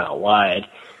splitting him out wide.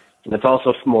 And it's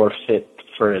also more fit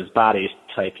for his body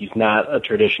type. He's not a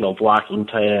traditional blocking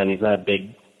tight end. He's not a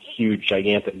big, huge,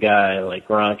 gigantic guy like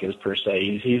Gronk is per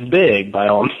se. He's big by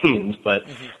all means, but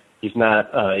he's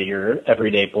not your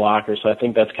everyday blocker. So I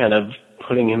think that's kind of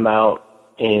putting him out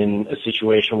in a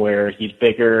situation where he's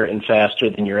bigger and faster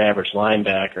than your average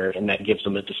linebacker, and that gives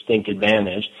him a distinct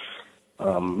advantage,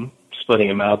 splitting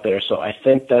him out there. So I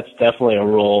think that's definitely a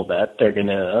role that they're going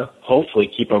to hopefully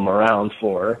keep him around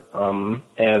for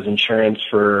as insurance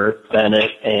for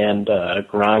Bennett and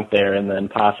Gronk there, and then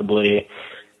possibly,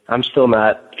 I'm still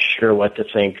not sure what to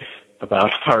think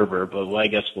about Harbor, but I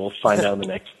guess we'll find out in the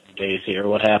next days here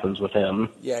what happens with him.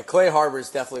 Yeah, Clay Harbor is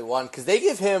definitely one, because they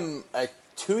give him a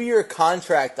 2-year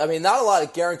contract. I mean, not a lot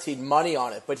of guaranteed money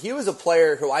on it, but he was a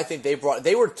player who I think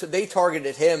they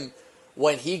targeted him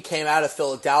when he came out of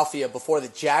Philadelphia before the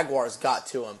Jaguars got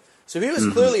to him. So he was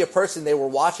clearly a person they were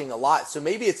watching a lot. So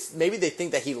maybe they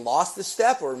think that he lost a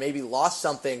step, or maybe lost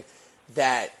something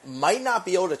that might not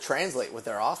be able to translate with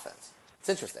their offense. It's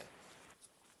interesting.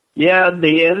 Yeah,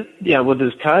 with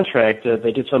his contract,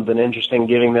 they did something interesting,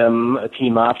 giving them a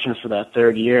team option for that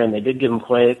third year, and they did give him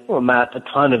not a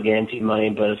ton of guaranteed money,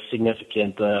 but a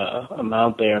significant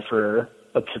amount there for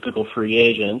a typical free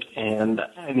agent. And,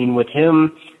 I mean, with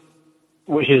him,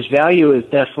 his value is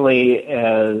definitely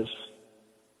as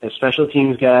a special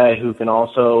teams guy who can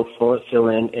also fill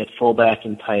in at fullback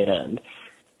and tight end.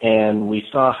 And we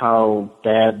saw how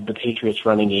bad the Patriots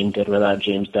running game did without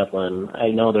James Devlin.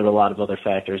 I know there are a lot of other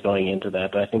factors going into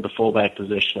that, but I think the fullback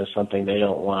position is something they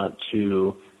don't want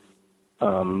to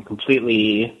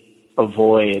completely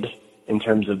avoid in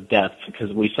terms of depth,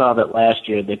 because we saw that last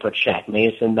year they put Shaq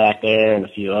Mason back there and a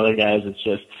few other guys. It's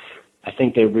just, I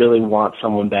think they really want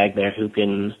someone back there who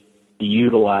can be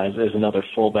utilized as another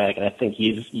fullback, and I think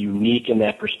he's unique in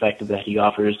that perspective that he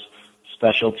offers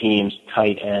special teams,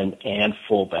 tight end, and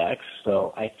fullbacks.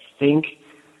 So I think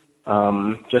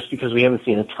just because we haven't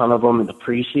seen a ton of them in the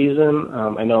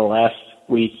preseason, I know last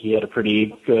week he had a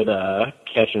pretty good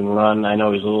catch and run. I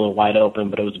know he was a little wide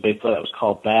open, but it was a big play that was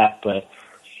called back. But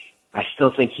I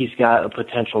still think he's got a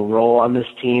potential role on this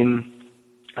team.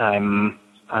 I'm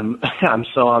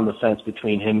so on the fence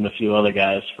between him and a few other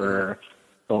guys for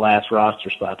the last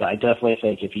roster spot. But I definitely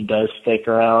think if he does stick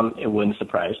around, it wouldn't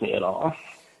surprise me at all.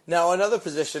 Now, another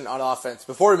position on offense,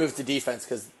 before we move to defense,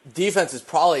 because the defense is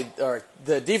probably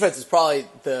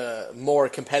the more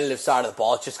competitive side of the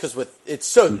ball, just because it's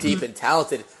so deep and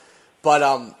talented.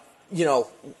 But,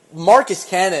 Marcus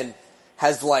Cannon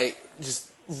has,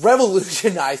 just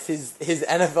revolutionized his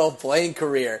NFL playing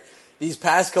career these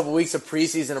past couple weeks of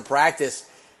preseason and practice.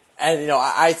 And,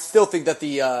 I still think that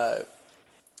the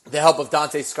help of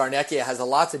Dante Scarnecchia has a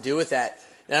lot to do with that.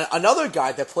 And another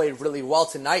guy that played really well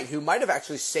tonight, who might have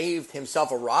actually saved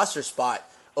himself a roster spot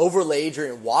over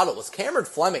Adrian Waddle, was Cameron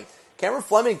Fleming. Cameron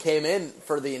Fleming came in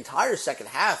for the entire second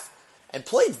half and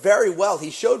played very well.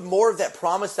 He showed more of that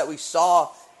promise that we saw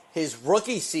his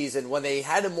rookie season when they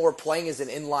had him more playing as an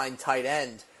inline tight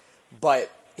end.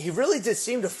 But he really did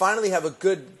seem to finally have a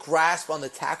good grasp on the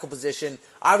tackle position,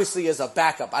 obviously as a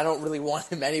backup. I don't really want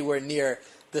him anywhere near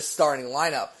the starting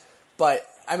lineup. But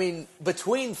I mean,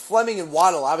 between Fleming and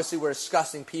Waddle, obviously we're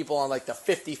discussing people on the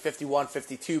 50, 51,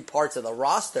 52 parts of the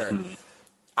roster.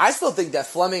 I still think that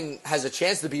Fleming has a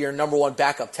chance to be your number one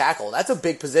backup tackle. That's a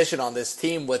big position on this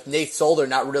team with Nate Solder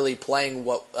not really playing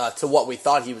to what we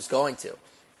thought he was going to.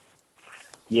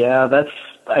 Yeah,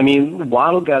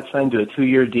 Waddle got signed to a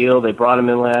 2-year deal. They brought him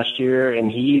in last year,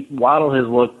 and Waddle has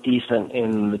looked decent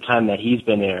in the time that he's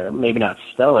been there. Maybe not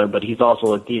stellar, but he's also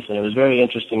looked decent. It was very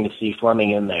interesting to see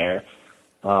Fleming in there.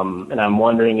 And I'm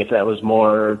wondering if that was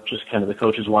more just kind of the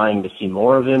coaches wanting to see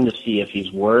more of him, to see if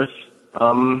he's worth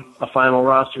a final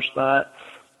roster spot.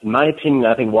 In my opinion,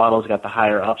 I think Waddle's got the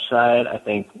higher upside. I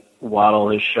think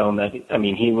Waddle has shown that,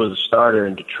 he was a starter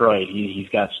in Detroit. He's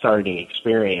got starting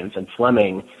experience. And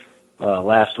Fleming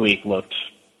last week looked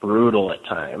brutal at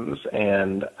times.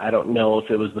 And I don't know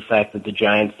if it was the fact that the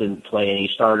Giants didn't play any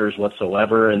starters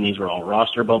whatsoever and these were all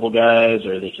roster bubble guys,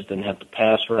 or they just didn't have the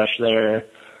pass rush there.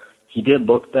 He did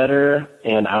look better,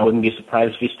 and I wouldn't be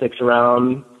surprised if he sticks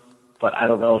around, but I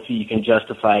don't know if you can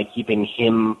justify keeping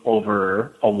him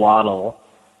over a Waddle,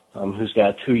 who's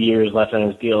got 2 years left on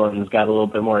his deal and has got a little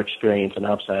bit more experience and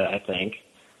upside, I think.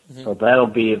 So that'll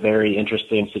be a very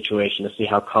interesting situation to see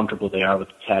how comfortable they are with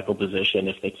the tackle position.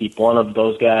 If they keep one of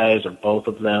those guys or both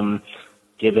of them,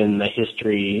 given the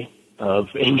history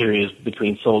of injuries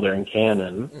between Solder and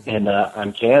Cannon. And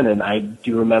on Cannon, I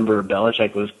do remember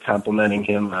Belichick was complimenting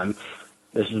him on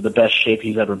this is the best shape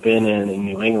he's ever been in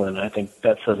New England. I think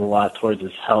that says a lot towards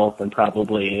his health and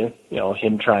probably,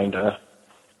 him trying to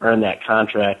earn that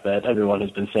contract that everyone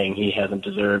has been saying he hasn't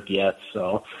deserved yet.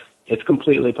 So it's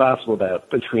completely possible that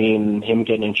between him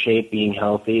getting in shape, being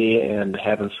healthy, and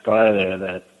having Scar there,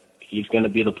 that he's going to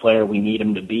be the player we need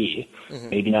him to be. Mm-hmm.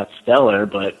 Maybe not stellar,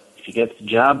 but if he gets the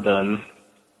job done,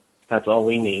 that's all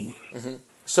we need. Mm-hmm.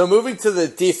 So moving to the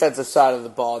defensive side of the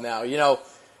ball now,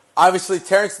 obviously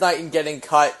Terrence Knighton getting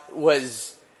cut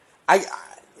was,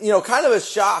 kind of a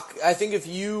shock. I think if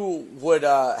you would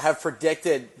have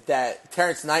predicted that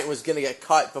Terrence Knighton was going to get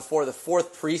cut before the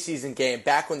fourth preseason game,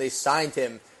 back when they signed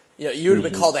him, you would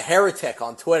have been called a heretic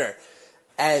on Twitter.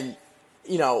 And,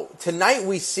 tonight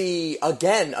we see,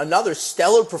 again, another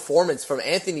stellar performance from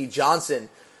Anthony Johnson,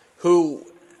 who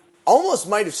almost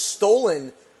might have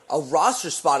stolen a roster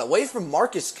spot away from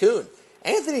Marcus Kuhn.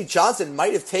 Anthony Johnson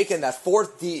might have taken that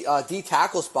fourth D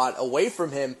tackle spot away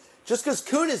from him just because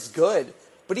Kuhn is good,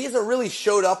 but he hasn't really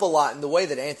showed up a lot in the way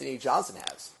that Anthony Johnson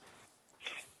has.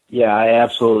 Yeah, I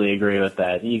absolutely agree with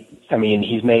that. He's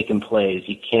making plays.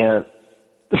 You can't,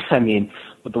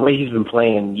 with the way he's been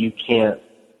playing, you can't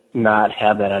not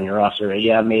have that on your roster.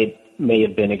 Yeah, it may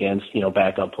have been against,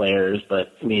 backup players,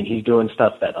 but, he's doing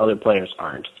stuff that other players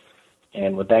aren't.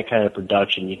 And with that kind of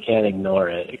production, you can't ignore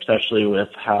it, especially with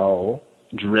how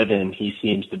driven he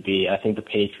seems to be. I think the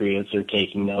Patriots are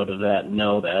taking note of that and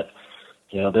know that,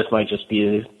 this might just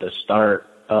be the start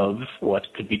of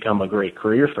what could become a great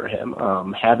career for him.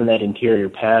 Having that interior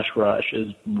pass rush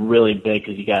is really big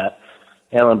because you got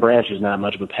Alan Branch, who's not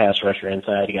much of a pass rusher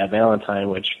inside. You got Valentine,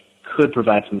 which could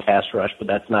provide some pass rush, but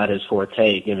that's not his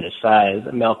forte given his size.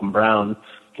 And Malcolm Brown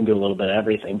can do a little bit of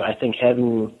everything. But I think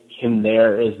having him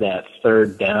there as that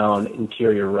third down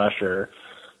interior rusher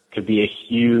could be a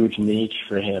huge niche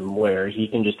for him where he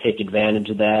can just take advantage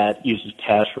of that, use his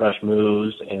pass rush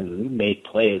moves, and make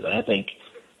plays. And I think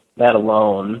that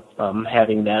alone,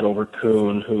 having that over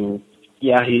Kuhn, who,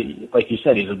 he, like you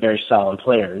said, he's a very solid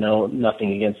player.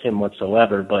 Nothing against him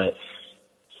whatsoever, but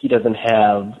he doesn't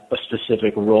have a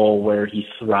specific role where he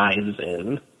thrives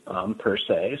in, per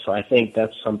se. So I think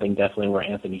that's something definitely where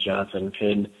Anthony Johnson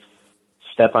could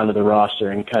step onto the roster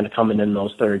and kind of coming in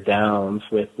those third downs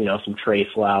with, some Trey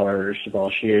Flowers, Jamal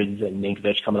Sheards, and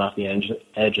Ninkovich coming off the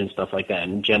edge and stuff like that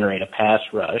and generate a pass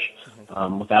rush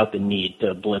without the need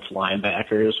to blitz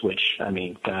linebackers, which,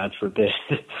 God forbid,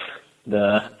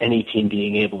 any team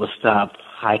being able to stop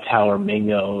Hightower,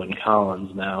 Mingo, and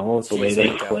Collins now, the way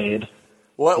they played.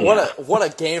 What a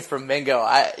game from Mingo.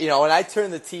 When I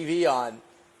turned the TV on,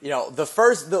 the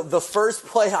first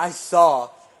play I saw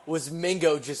was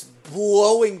Mingo just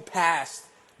blowing past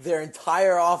their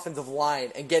entire offensive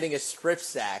line and getting a strip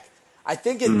sack. I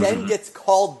think it then gets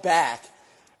called back.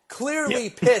 Clearly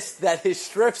pissed that his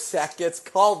strip sack gets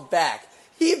called back.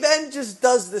 He then just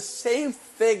does the same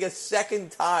thing a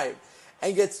second time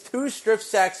and gets 2 strip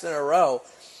sacks in a row.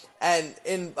 And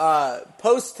in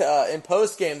post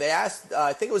game, they asked,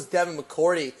 I think it was Devin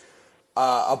McCourty,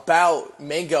 about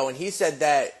Mingo, and he said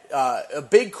that a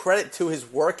big credit to his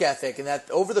work ethic, and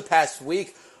that over the past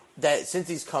week, that since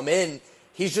he's come in,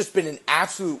 he's just been an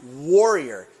absolute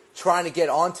warrior trying to get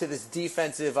onto this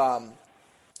defensive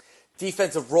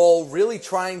role, really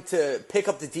trying to pick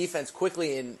up the defense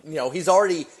quickly, and he's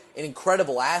already an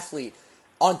incredible athlete.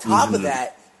 On top of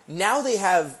that, now they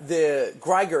have the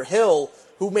Greiger Hill,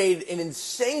 who made an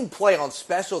insane play on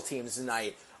special teams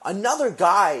tonight. Another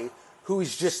guy who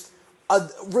is just a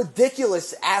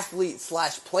ridiculous athlete /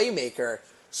 playmaker.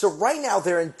 So right now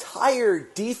their entire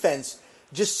defense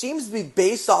just seems to be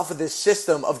based off of this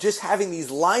system of just having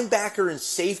these linebacker and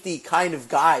safety kind of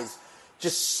guys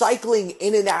just cycling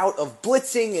in and out of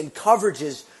blitzing and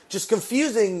coverages, just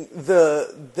confusing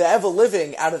the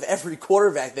ever-living out of every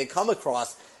quarterback they come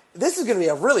across. This is going to be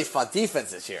a really fun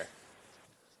defense this year.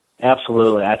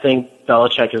 Absolutely. I think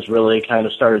Belichick has really kind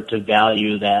of started to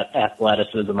value that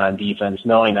athleticism on defense,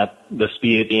 knowing that the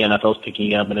speed of the NFL is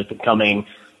picking up and it's becoming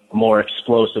a more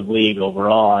explosive league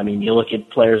overall. You look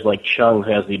at players like Chung,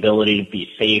 who has the ability to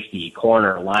be safety,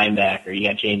 corner, linebacker. You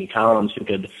got Jamie Collins, who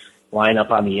could line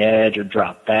up on the edge or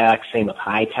drop back. Same with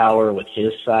Hightower with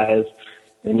his size.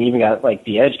 And you even got,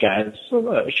 the edge guys.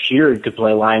 Sheard could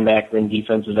play linebacker and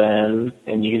defensive end.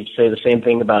 And you could say the same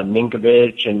thing about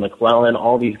Ninkovich and McClellan,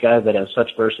 all these guys that have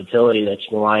such versatility that you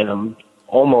can line them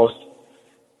almost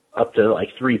up to,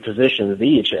 3 positions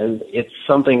each. And it's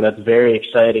something that's very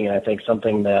exciting, and I think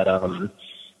something that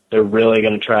they're really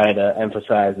going to try to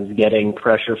emphasize is getting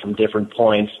pressure from different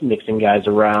points, mixing guys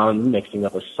around, mixing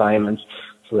up assignments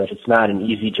so that it's not an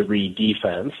easy-to-read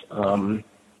defense.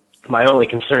 My only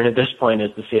concern at this point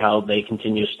is to see how they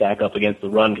continue to stack up against the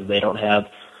run, because they don't have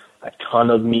a ton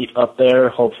of meat up there.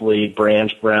 Hopefully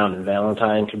Branch, Brown, and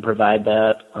Valentine can provide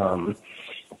that.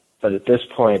 But at this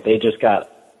point, they just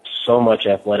got so much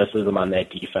athleticism on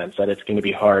that defense that it's going to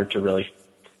be hard to really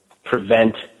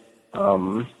prevent,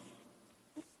 them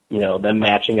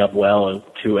matching up well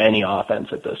to any offense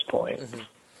at this point. Mm-hmm.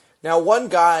 Now, one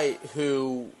guy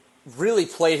who really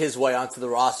played his way onto the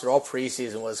roster all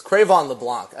preseason was Cre'Von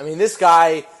LeBlanc. I mean, this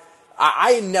guy,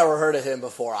 I had never heard of him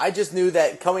before. I just knew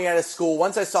that coming out of school,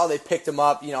 once I saw they picked him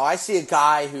up, I see a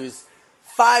guy who's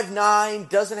 5'9",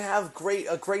 doesn't have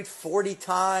a great 40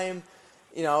 time,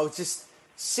 just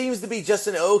seems to be just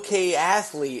an okay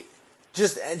athlete,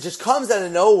 just comes out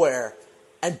of nowhere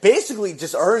and basically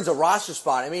just earns a roster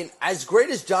spot. I mean, as great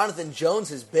as Jonathan Jones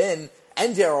has been,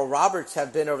 and Darryl Roberts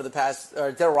have been over the past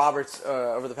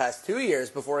 2 years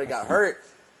before he got hurt.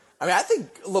 I mean, I think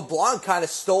LeBlanc kind of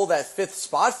stole that fifth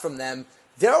spot from them.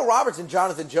 Darryl Roberts and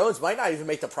Jonathan Jones might not even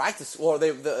make the practice, or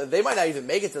they might not even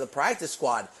make it to the practice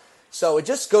squad. So it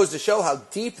just goes to show how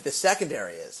deep the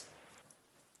secondary is.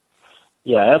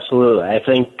 Yeah, absolutely. I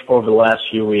think over the last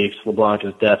few weeks, LeBlanc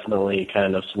has definitely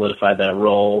kind of solidified that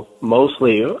role,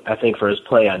 mostly, I think, for his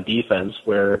play on defense,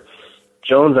 where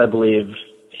Jones, I believe,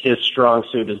 his strong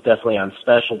suit is definitely on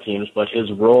special teams, but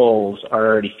his roles are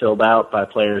already filled out by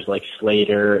players like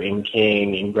Slater and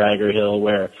King and Greiger Hill,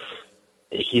 where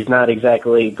he's not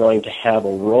exactly going to have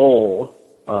a role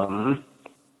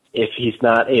if he's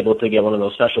not able to get one of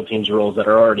those special teams roles that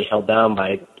are already held down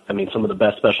by, some of the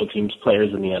best special teams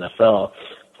players in the NFL.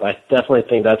 So I definitely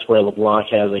think that's where LeBlanc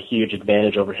has a huge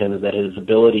advantage over him, is that his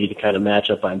ability to kind of match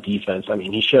up on defense. I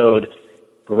mean, he showed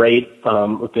great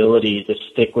ability to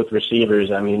stick with receivers.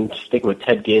 Stick with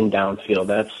Ted Ginn downfield.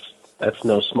 That's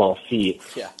no small feat.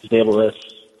 Yeah. He's able to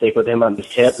stick with him on his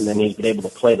hip, and then he's been able to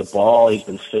play the ball. He's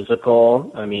been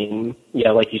physical.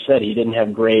 Like you said, he didn't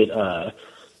have great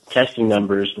testing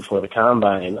numbers before the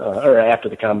combine, or after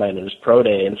the combine and his pro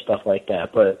day and stuff like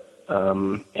that. But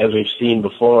as we've seen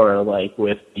before, like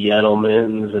with the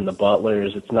Edelmans and the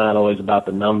Butlers, it's not always about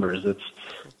the numbers. It's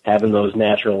having those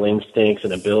natural instincts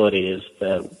and abilities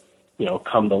that,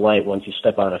 come to light once you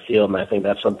step on a field, and I think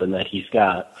that's something that he's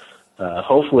got.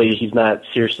 Hopefully he's not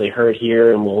seriously hurt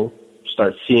here, and we'll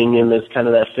start seeing him as kind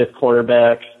of that fifth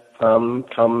cornerback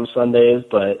come Sundays,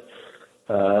 but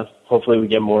hopefully we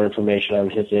get more information on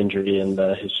his injury and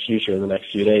his future in the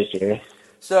next few days here.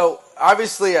 So,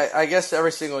 obviously, I guess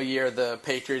every single year the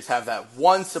Patriots have that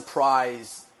one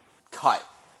surprise cut.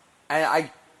 And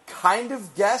I kind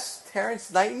of guess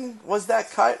Terrence Knighton was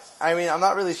that cut. I'm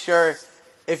not really sure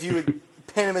if you would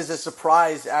pin him as a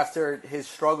surprise after his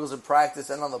struggles in practice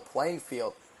and on the playing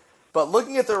field. But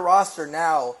looking at their roster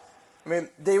now,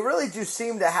 they really do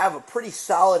seem to have a pretty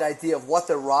solid idea of what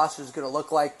their roster is going to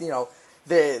look like.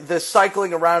 The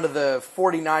cycling around of the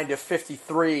 49 to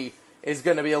 53 is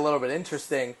going to be a little bit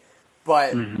interesting.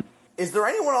 But is there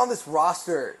anyone on this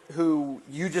roster who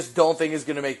you just don't think is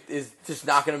just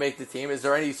not going to make the team? Is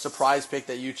there any surprise pick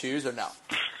that you choose, or no?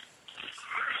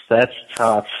 That's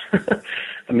tough.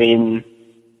 In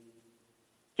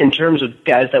terms of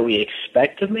guys that we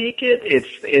expect to make it,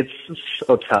 it's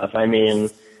so tough.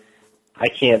 I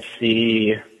can't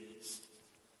see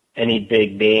any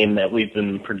big name that we've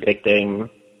been predicting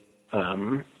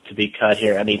to be cut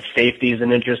here. Safety is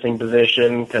an interesting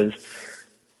position because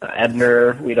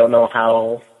Ebner, we don't know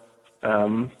how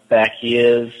back he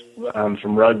is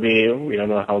from rugby. We don't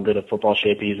know how good a football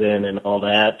shape he's in and all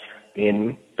that.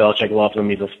 Belichick loves him.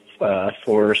 He's a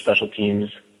four special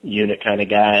teams unit kind of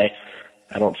guy.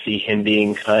 I don't see him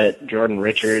being cut. Jordan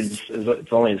Richards,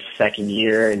 it's only his second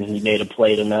year, and he made a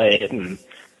play tonight. And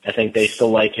I think they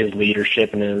still like his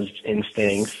leadership and his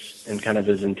instincts and kind of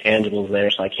his intangibles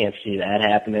there, so I can't see that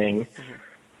happening.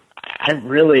 I'm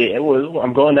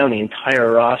going down the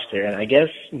entire roster, and I guess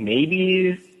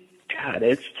maybe,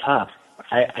 it's tough.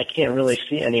 I can't really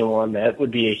see anyone that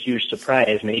would be a huge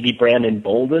surprise. Maybe Brandon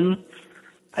Bolden,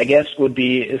 I guess, would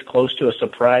be as close to a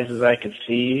surprise as I could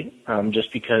see,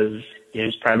 just because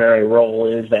his primary role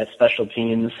is that special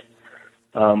teams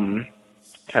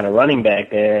kind of running back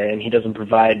there, and he doesn't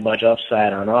provide much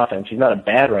upside on offense. He's not a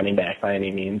bad running back by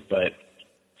any means, but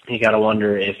you got to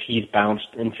wonder if he's bounced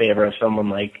in favor of someone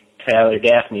like Tyler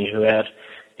Gaffney, who had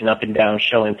an up-and-down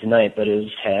showing tonight, but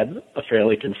has had a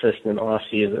fairly consistent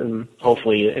offseason,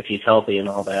 hopefully if he's healthy and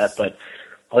all that. But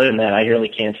other than that, I really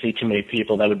can't see too many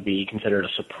people that would be considered a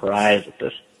surprise at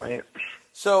this point.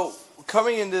 So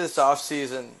coming into this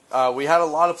offseason, we had a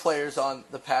lot of players on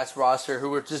the past roster who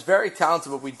were just very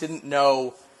talented, but we didn't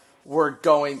know we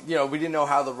didn't know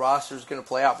how the roster was going to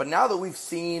play out. But now that we've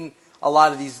seen a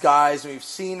lot of these guys. We've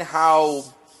seen how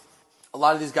a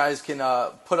lot of these guys can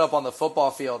put up on the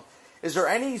football field. Is there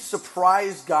any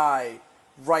surprise guy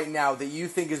right now that you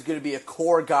think is going to be a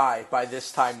core guy by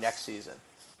this time next season?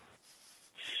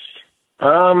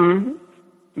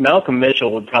 Malcolm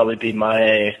Mitchell would probably be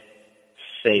my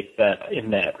safe bet in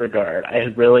that regard. I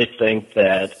really think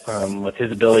that with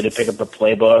his ability to pick up the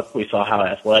playbook, we saw how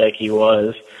athletic he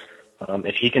was.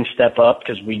 If he can step up,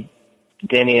 because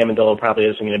Danny Amendola probably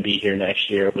isn't going to be here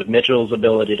next year, with Mitchell's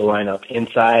ability to line up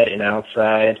inside and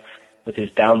outside, with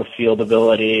his down-the-field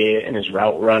ability and his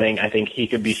route running, I think he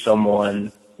could be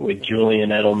someone with Julian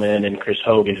Edelman and Chris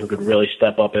Hogan who could really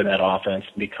step up in that offense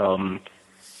and become,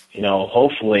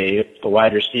 hopefully the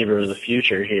wide receiver of the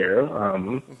future here.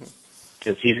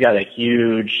 Because he's got a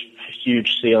huge,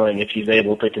 huge ceiling if he's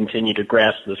able to continue to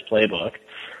grasp this playbook.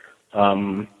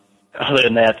 Other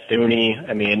than that, Thuney,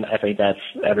 I think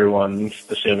everyone's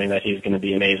assuming that he's going to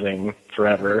be amazing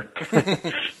forever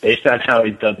based on how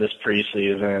he's done this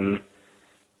preseason.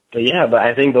 But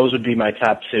I think those would be my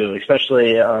top two,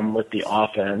 especially with the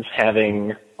offense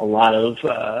having a lot of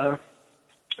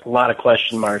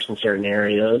question marks in certain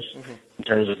areas in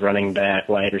terms of running back,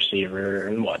 wide receiver,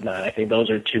 and whatnot. I think those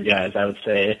are two guys I would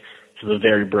say have a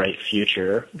very bright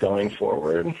future going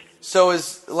forward. So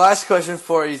as last question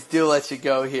for you, do let you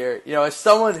go here. As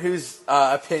someone whose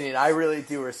opinion I really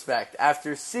do respect,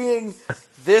 after seeing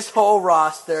this whole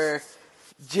roster,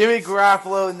 Jimmy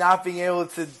Garoppolo not being able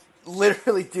to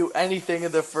literally do anything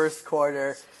in the first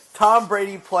quarter, Tom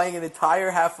Brady playing an entire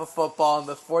half of football in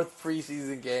the fourth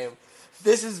preseason game,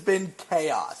 this has been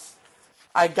chaos.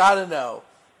 I gotta know,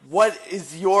 what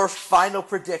is your final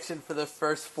prediction for the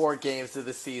first 4 games of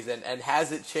the season, and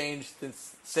has it changed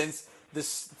since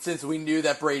we knew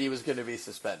that Brady was going to be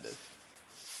suspended?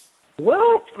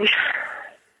 Well,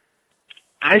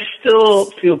 I still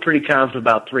feel pretty confident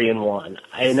about 3-1.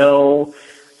 I know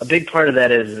a big part of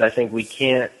that is I think we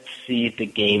can't see the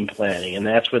game planning, and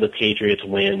that's where the Patriots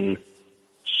win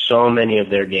so many of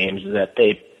their games, is that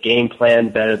they game plan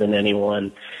better than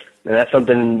anyone. And that's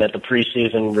something that the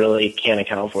preseason really can't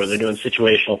account for. They're doing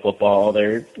situational football.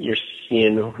 You're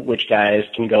seeing which guys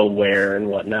can go where and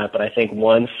whatnot. But I think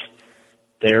once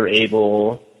they're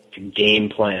able to game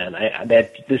plan,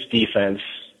 that this defense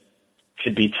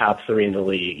could be top 3 in the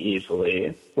league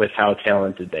easily with how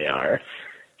talented they are.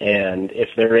 And if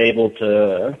they're able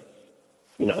to,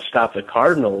 stop the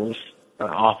Cardinals'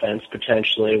 offense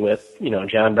potentially with,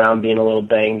 John Brown being a little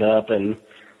banged up and a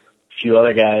few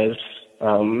other guys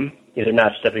either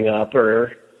not stepping up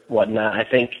or whatnot, I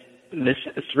think this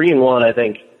 3-1, I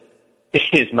think,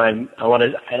 is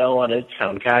I don't want to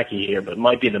sound cocky here, but it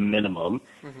might be the minimum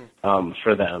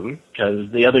for them, because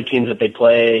the other teams that they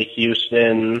play,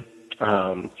 Houston,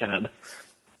 I'm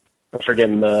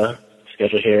forgetting the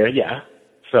schedule here.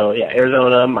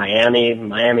 Arizona,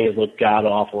 Miami has looked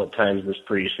god-awful at times this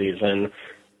preseason.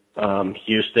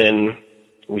 Houston,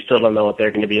 we still don't know what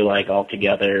they're going to be like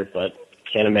altogether, but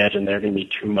can't imagine they're going to be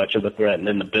too much of a threat. And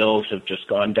then the Bills have just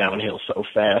gone downhill so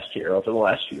fast here over the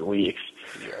last few weeks.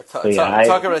 Talking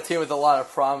about a team with a lot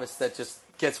of promise that just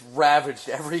gets ravaged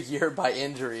every year by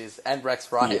injuries and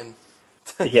Rex Ryan.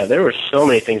 There were so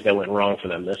many things that went wrong for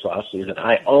them this offseason.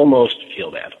 I almost feel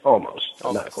bad. Almost.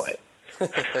 Not quite.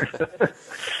 But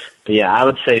I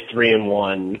would say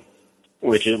 3-1,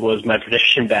 which was my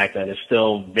prediction back then, is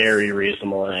still very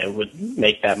reasonable, and I would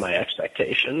make that my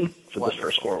expectation for the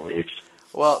first 4 weeks.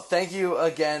 Well, thank you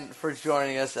again for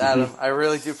joining us, Adam. I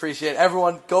really do appreciate it.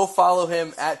 Everyone, go follow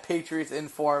him at Patriots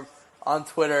Inform on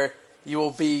Twitter. You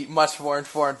will be much more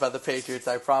informed by the Patriots,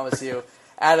 I promise you.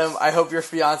 Adam, I hope your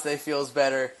fiance feels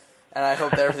better, and I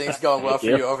hope that everything's going well for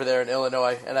you over there in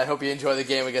Illinois, and I hope you enjoy the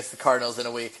game against the Cardinals in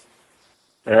a week.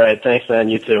 All right, thanks, man.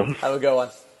 You too. Have a good one.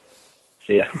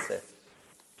 See ya.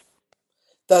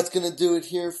 That's going to do it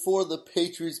here for the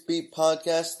Patriots Beat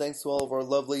podcast. Thanks to all of our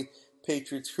lovely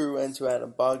Patriots crew and to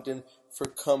Adam Bogdan for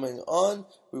coming on.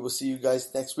 We will see you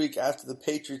guys next week after the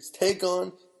Patriots take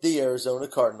on the Arizona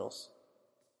Cardinals.